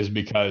is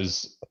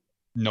because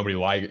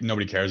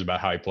nobody cares about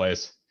how he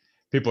plays.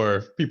 People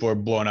are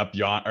blowing up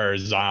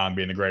Zion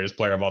being the greatest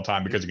player of all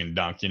time because he can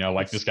dunk.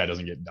 This guy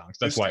doesn't get dunks.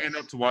 That's why. Stand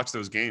up to watch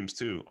those games,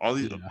 too. All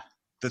these. Yeah.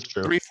 The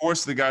 3/4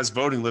 of the guys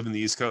voting live in the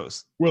East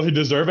Coast. Will he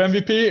deserve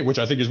MVP? Which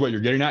I think is what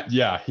you're getting at.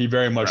 Yeah, he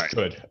very much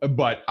could.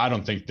 But I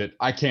don't think that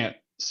I can't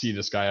see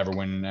this guy ever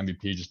win an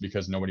MVP just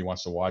because nobody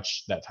wants to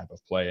watch that type of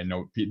play. And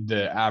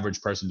the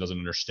average person doesn't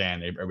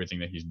understand everything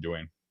that he's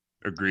doing.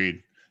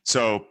 Agreed.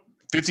 So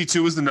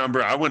 52 is the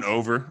number. I went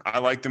over. I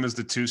like them as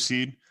the 2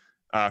 seed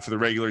for the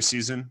regular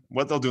season.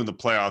 What they'll do in the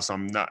playoffs,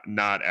 I'm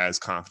not as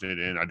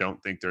confident in. I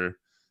don't think they're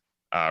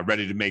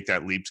ready to make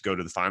that leap to go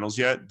to the finals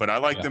yet, but I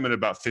like them at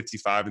about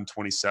 55 and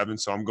 27.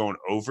 So I'm going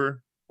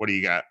over. What do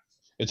you got?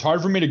 It's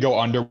hard for me to go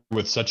under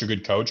with such a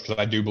good coach because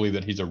I do believe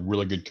that he's a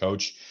really good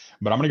coach,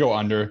 but I'm going to go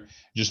under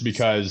just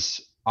because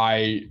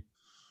they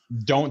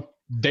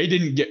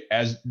didn't get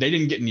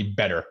any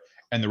better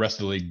and the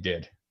rest of the league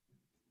did.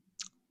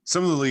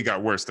 Some of the league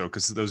got worse though,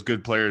 because those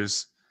good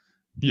players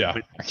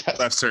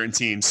left certain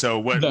teams. So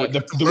what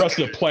the rest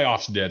of the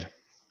playoffs did.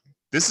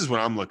 This is what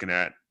I'm looking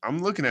at. I'm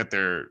looking at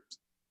their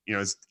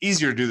it's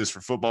easier to do this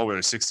for football where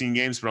there's 16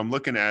 games, but I'm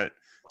looking at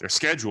their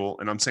schedule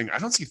and I'm saying I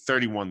don't see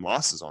 31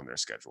 losses on their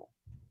schedule.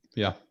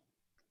 Yeah.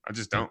 I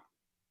just don't.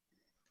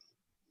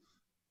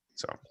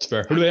 So it's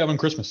fair. Who do they have on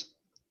Christmas?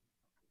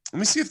 Let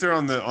me see if they're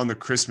on the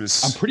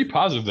Christmas. I'm pretty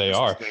positive they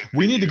are.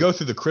 We need to go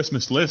through the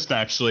Christmas list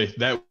actually.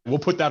 That we'll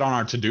put that on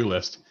our to-do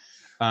list.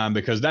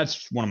 Because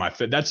that's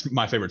that's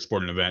my favorite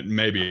sporting event,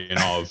 maybe in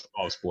all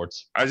of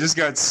sports. I just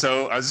got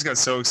so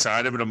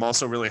excited, but I'm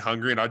also really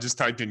hungry, and I just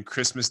typed in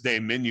Christmas Day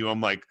menu. I'm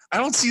like, I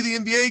don't see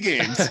the NBA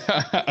games.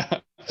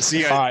 So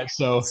yeah, all right,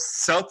 so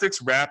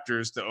Celtics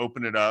Raptors to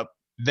open it up.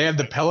 They have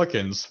the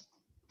Pelicans.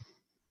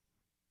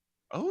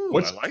 Oh,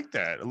 I like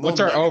that. What's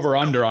our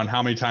over/under on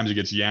how many times he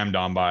gets yammed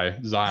on by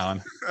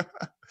Zion?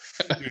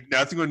 Dude,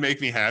 nothing would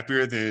make me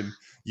happier than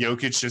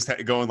Jokic just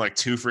going like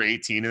 2 for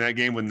 18 in that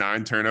game with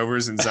 9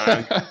 turnovers and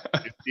Zion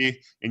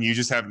 50, and you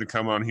just happen to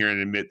come on here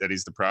and admit that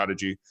he's the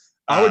prodigy.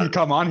 I wouldn't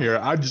come on here.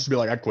 I'd just be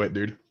like, I quit,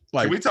 dude.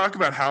 Like, can we talk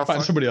about how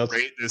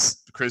great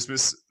this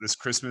Christmas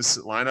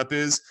lineup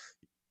is?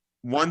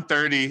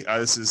 1:30.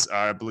 This is,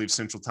 I believe,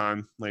 Central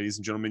Time, ladies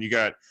and gentlemen. You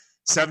got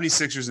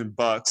 76ers and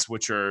Bucks,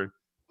 which are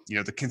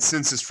the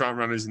consensus front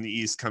runners in the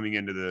East coming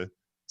into the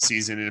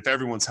season. And if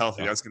everyone's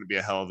healthy, Yeah. that's going to be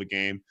a hell of a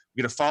game.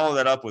 We're going to follow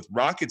that up with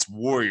Rockets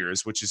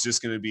Warriors, which is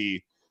just going to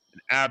be an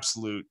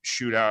absolute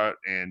shootout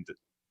and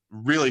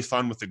really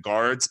fun with the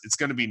guards. It's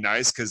going to be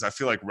nice because I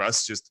feel like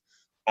Russ just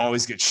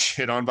always gets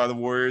shit on by the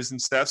Warriors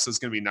and stuff. So it's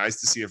going to be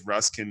nice to see if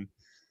Russ can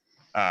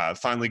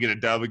finally get a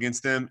dub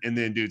against them. And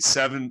then, dude,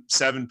 7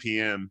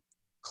 p.m.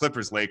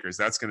 Clippers Lakers.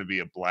 That's going to be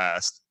a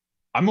blast.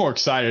 I'm more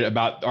excited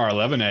about our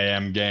 11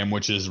 a.m. game,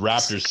 which is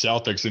Raptors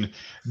Celtics, and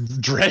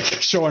Drake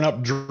showing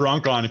up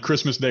drunk on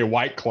Christmas Day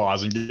White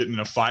Claws and getting in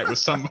a fight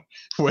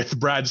with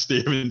Brad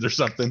Stevens or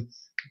something.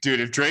 Dude,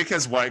 if Drake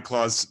has White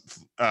Claws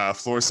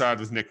floor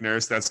side with Nick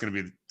Nurse, that's going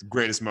to be the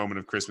greatest moment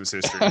of Christmas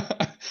history.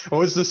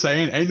 What's the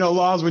saying? Ain't no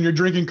laws when you're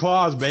drinking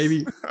claws,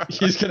 baby.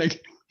 He's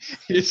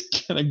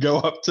gonna go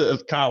up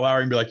to Kyle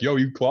Lowry and be like, "Yo,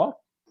 you claw?"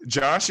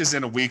 Josh has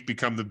in a week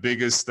become the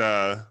biggest,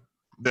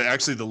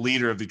 actually the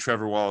leader of the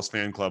Trevor Wallace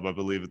fan club, I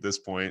believe, at this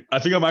point. I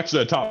think I'm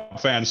actually a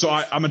top fan. So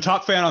I'm a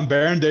top fan on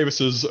Baron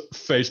Davis's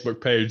Facebook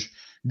page,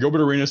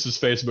 Gilbert Arenas'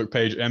 Facebook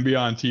page, NBA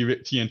on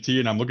TNT,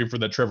 and I'm looking for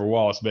that Trevor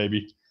Wallace,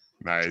 baby.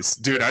 Nice.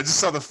 Dude, I just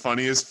saw the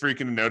funniest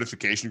freaking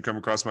notification come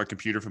across my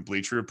computer from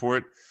Bleacher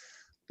Report.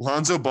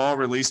 Lonzo Ball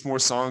released more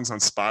songs on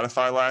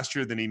Spotify last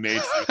year than he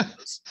made.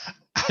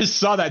 I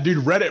saw that,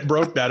 dude. Reddit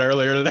broke that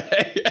earlier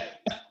today.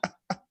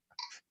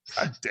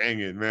 God dang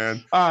it,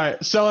 man. All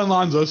right, selling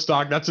Lonzo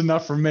stock. That's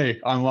enough for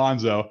me on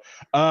Lonzo.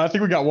 I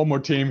think we got one more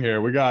team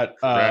here. We got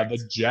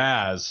the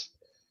Jazz.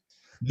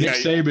 Nick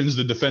Saban's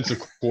the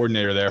defensive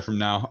coordinator there from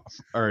now.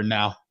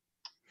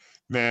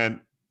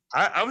 Man,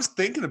 I was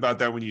thinking about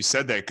that when you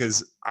said that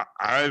because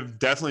I've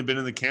definitely been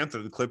in the camp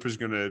that the Clippers are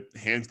going to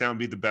hands down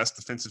be the best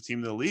defensive team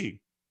in the league.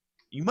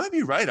 You might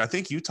be right. I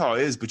think Utah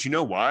is, but you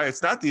know why?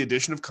 It's not the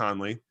addition of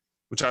Conley,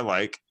 which I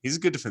like. He's a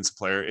good defensive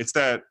player. It's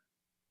that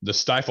the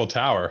Stifle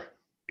Tower.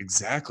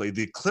 Exactly.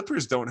 The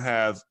Clippers don't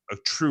have a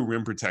true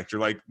rim protector.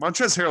 Like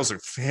Montrezl Harrell's a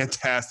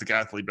fantastic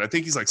athlete, but I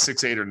think he's like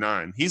 6'8" or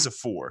 9. He's a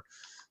 4.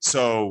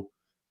 So,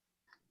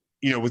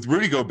 with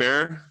Rudy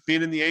Gobert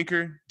being in the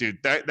anchor, dude,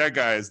 that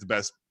guy is the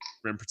best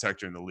rim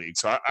protector in the league.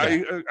 So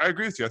I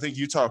agree with you. I think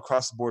Utah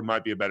across the board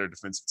might be a better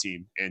defensive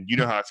team. And you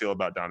know how I feel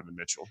about Donovan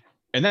Mitchell.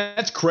 And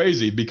that's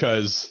crazy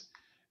because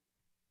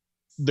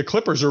the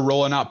Clippers are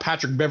rolling out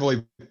Patrick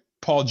Beverley,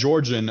 Paul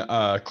George, and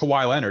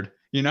Kawhi Leonard.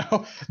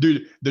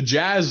 Dude, the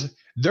Jazz,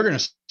 they're going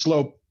to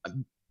slow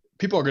 –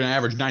 people are going to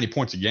average 90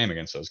 points a game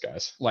against those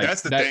guys.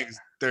 That's the thing.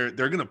 They're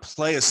going to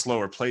play a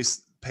slower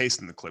pace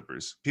than the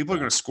Clippers. People are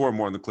going to score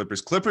more than the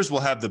Clippers. Clippers will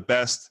have the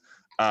best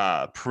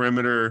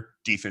perimeter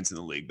defense in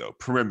the league, though.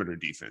 Perimeter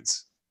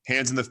defense.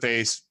 Hands in the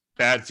face,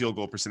 bad field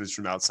goal percentage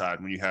from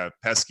outside when you have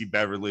pesky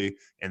Beverly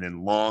and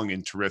then long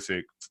and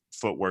terrific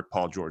footwork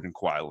Paul George and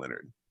Kawhi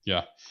Leonard.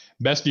 Yeah.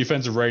 Best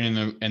defensive rating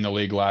in the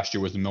league last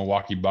year was the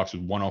Milwaukee Bucks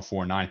with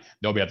 104.9.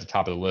 They'll be at the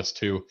top of the list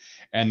too.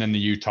 And then the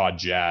Utah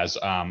Jazz.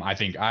 I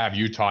think I have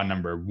Utah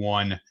number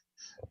 1.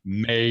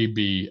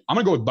 Maybe I'm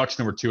going to go with Bucks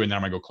number 2, and then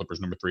I'm going to go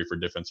Clippers number 3 for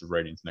defensive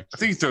ratings next. I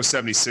think you throw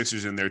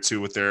 76ers in there too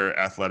with their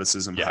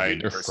athleticism,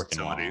 height, and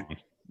versatility.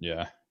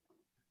 Yeah.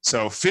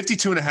 So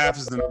 52.5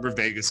 is the number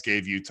Vegas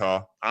gave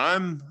Utah.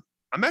 I'm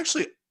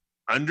actually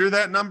under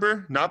that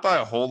number, not by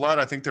a whole lot.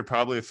 I think they're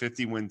probably a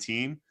 50-win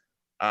team.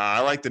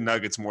 I like the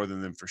Nuggets more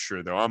than them for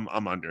sure, though.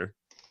 I'm under.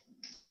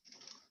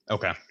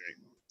 Okay.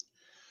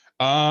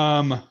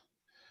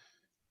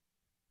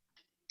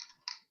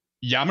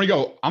 Yeah, I'm gonna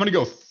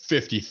go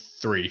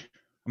 53.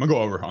 I'm gonna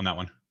go over on that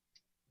one.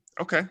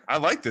 Okay, I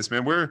like this,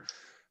 man.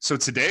 So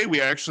today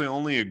we actually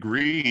only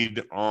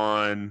agreed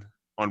on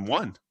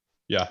one.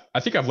 Yeah,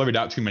 I think I've levied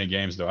out too many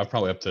games though. I'm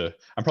probably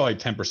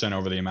 10%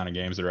 over the amount of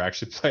games that are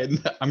actually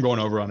played. I'm going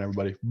over on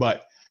everybody,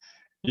 but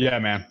yeah,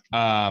 man.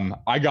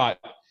 I got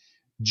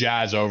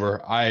Jazz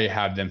over. I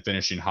have them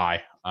finishing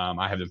high.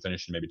 I have them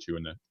finishing maybe two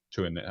in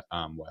the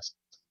West.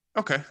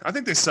 Okay, I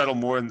think they settle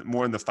more in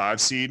the 5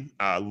 seed.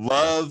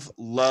 Love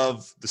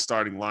the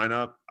starting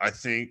lineup. I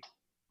think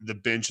the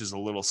bench is a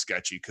little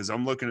sketchy because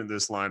I'm looking at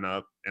this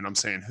lineup and I'm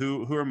saying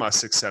who are my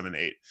 6, 7, 8?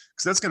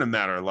 Because that's going to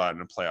matter a lot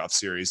in a playoff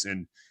series,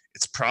 and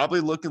it's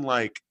probably looking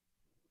like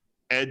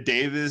Ed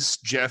Davis,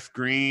 Jeff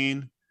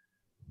Green.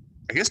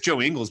 I guess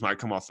Joe Ingles might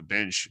come off the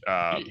bench.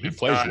 He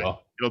plays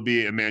well. It'll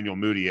be Emmanuel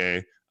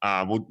Mudiay.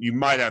 Well, you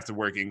might have to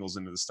work Ingles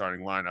into the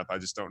starting lineup. I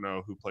just don't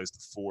know who plays the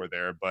 4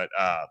 there, but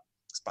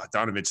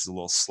Bogdanovich is a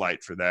little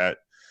slight for that.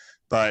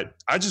 But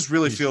I just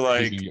really feel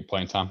like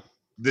playing time.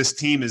 This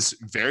team is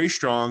very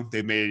strong.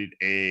 They made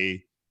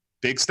a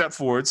big step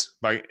forwards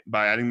by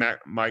adding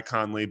Mike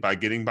Conley, by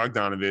getting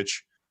Bogdanovich.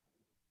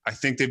 I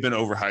think they've been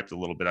overhyped a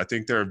little bit. I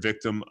think they're a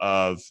victim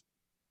of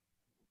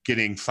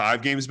getting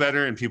 5 games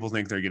better, and people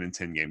think they're getting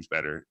 10 games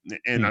better.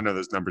 And I know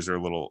those numbers are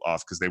a little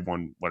off because they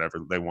won whatever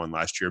they won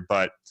last year,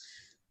 but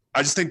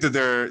I just think that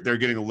they're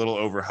getting a little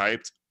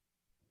overhyped,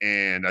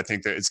 and I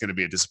think that it's going to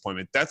be a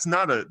disappointment. That's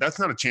not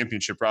a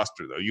championship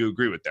roster, though. You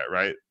agree with that,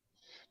 right?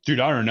 Dude,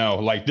 I don't know.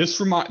 Like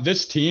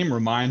this team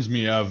reminds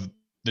me of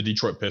the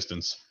Detroit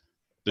Pistons,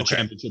 the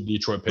championship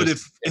Detroit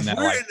Pistons.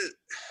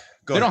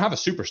 But they don't have a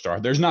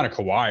superstar. There's not a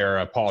Kawhi or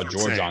a Paul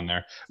George on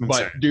there.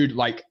 But dude,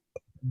 like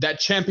that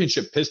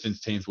championship Pistons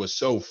team was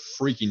so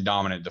freaking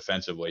dominant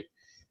defensively.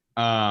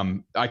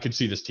 I could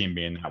see this team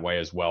being that way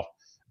as well.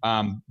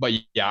 But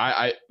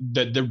yeah,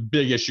 the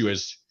big issue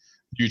is,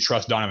 do you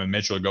trust Donovan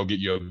Mitchell to go get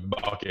you a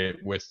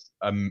bucket with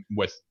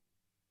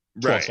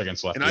 12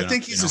 seconds left? And I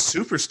think he's a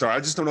superstar. I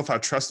just don't know if I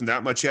trust him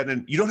that much yet.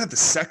 And you don't have the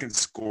second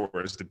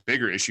scorer is the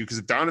bigger issue, because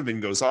if Donovan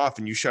goes off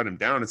and you shut him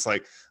down, it's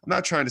like, I'm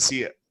not trying to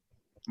see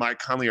Mike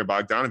Conley or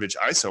Bogdanovich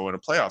ISO in a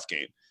playoff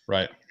game.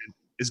 Right. And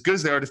as good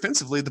as they are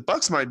defensively, the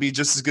Bucks might be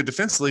just as good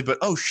defensively, but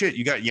oh shit,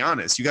 you got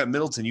Giannis, you got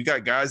Middleton, you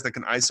got guys that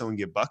can ISO and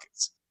get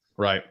buckets.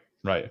 Right.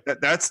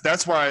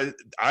 That's why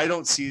I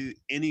don't see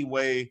any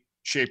way,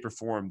 shape, or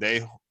form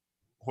they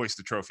hoist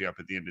the trophy up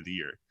at the end of the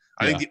year.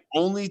 I think the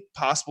only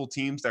possible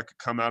teams that could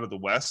come out of the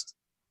West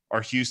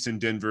are Houston,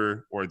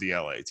 Denver, or the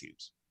LA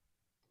teams.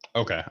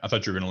 Okay, I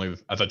thought you were going to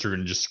leave. I thought you were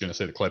just going to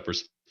say the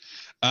Clippers.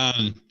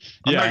 I'm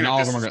not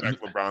going to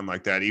disrespect LeBron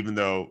like that, even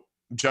though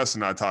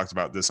Justin and I talked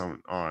about this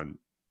on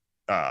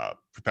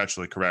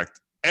Perpetually Correct.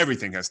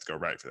 Everything has to go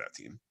right for that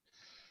team.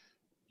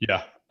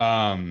 Yeah.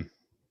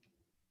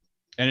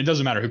 And it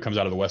doesn't matter who comes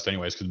out of the West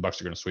anyways, because the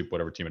Bucks are going to sweep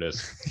whatever team it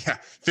is. Yeah,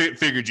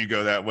 figured you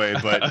go that way,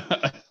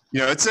 but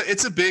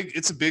it's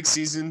a big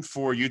season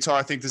for Utah.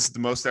 I think this is the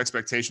most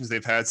expectations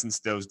they've had since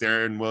those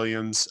Darren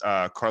Williams,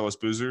 Carlos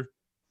Boozer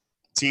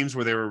teams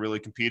where they were really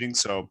competing.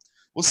 So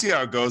we'll see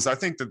how it goes. I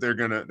think that they're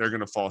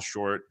gonna fall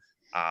short,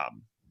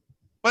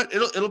 but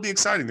it'll be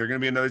exciting. They're gonna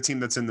be another team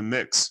that's in the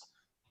mix.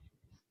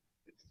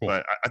 Cool.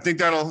 But I think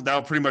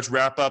that'll pretty much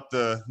wrap up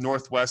the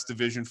Northwest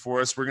Division for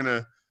us. We're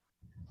gonna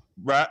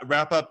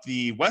wrap up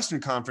the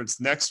Western Conference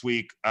next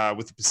week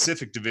with the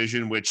Pacific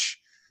Division, which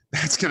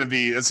that's gonna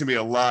be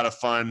a lot of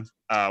fun.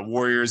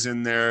 Warriors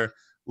in there,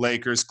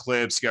 Lakers,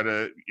 Clips. You got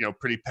a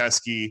pretty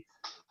pesky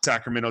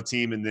Sacramento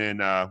team, and then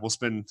we'll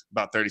spend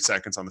about 30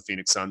 seconds on the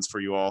Phoenix Suns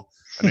for you all.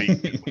 I know you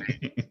can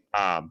wait.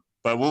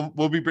 But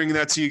we'll be bringing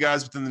that to you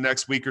guys within the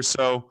next week or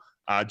so.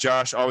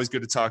 Josh, always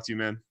good to talk to you,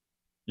 man.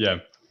 Yeah,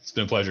 it's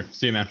been a pleasure.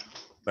 See you, man.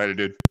 Later,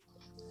 dude.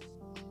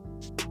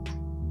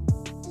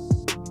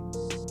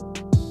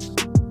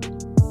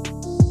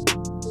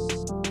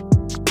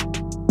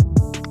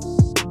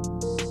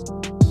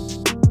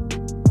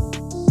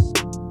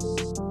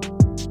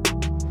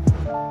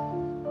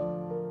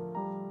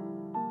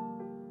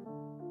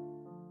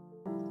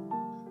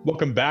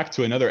 Welcome back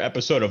to another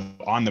episode of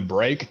On the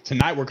Break.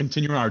 Tonight we're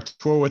continuing our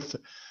tour with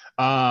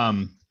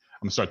I'm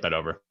gonna start that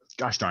over.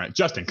 Gosh darn it.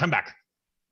 Justin, come back.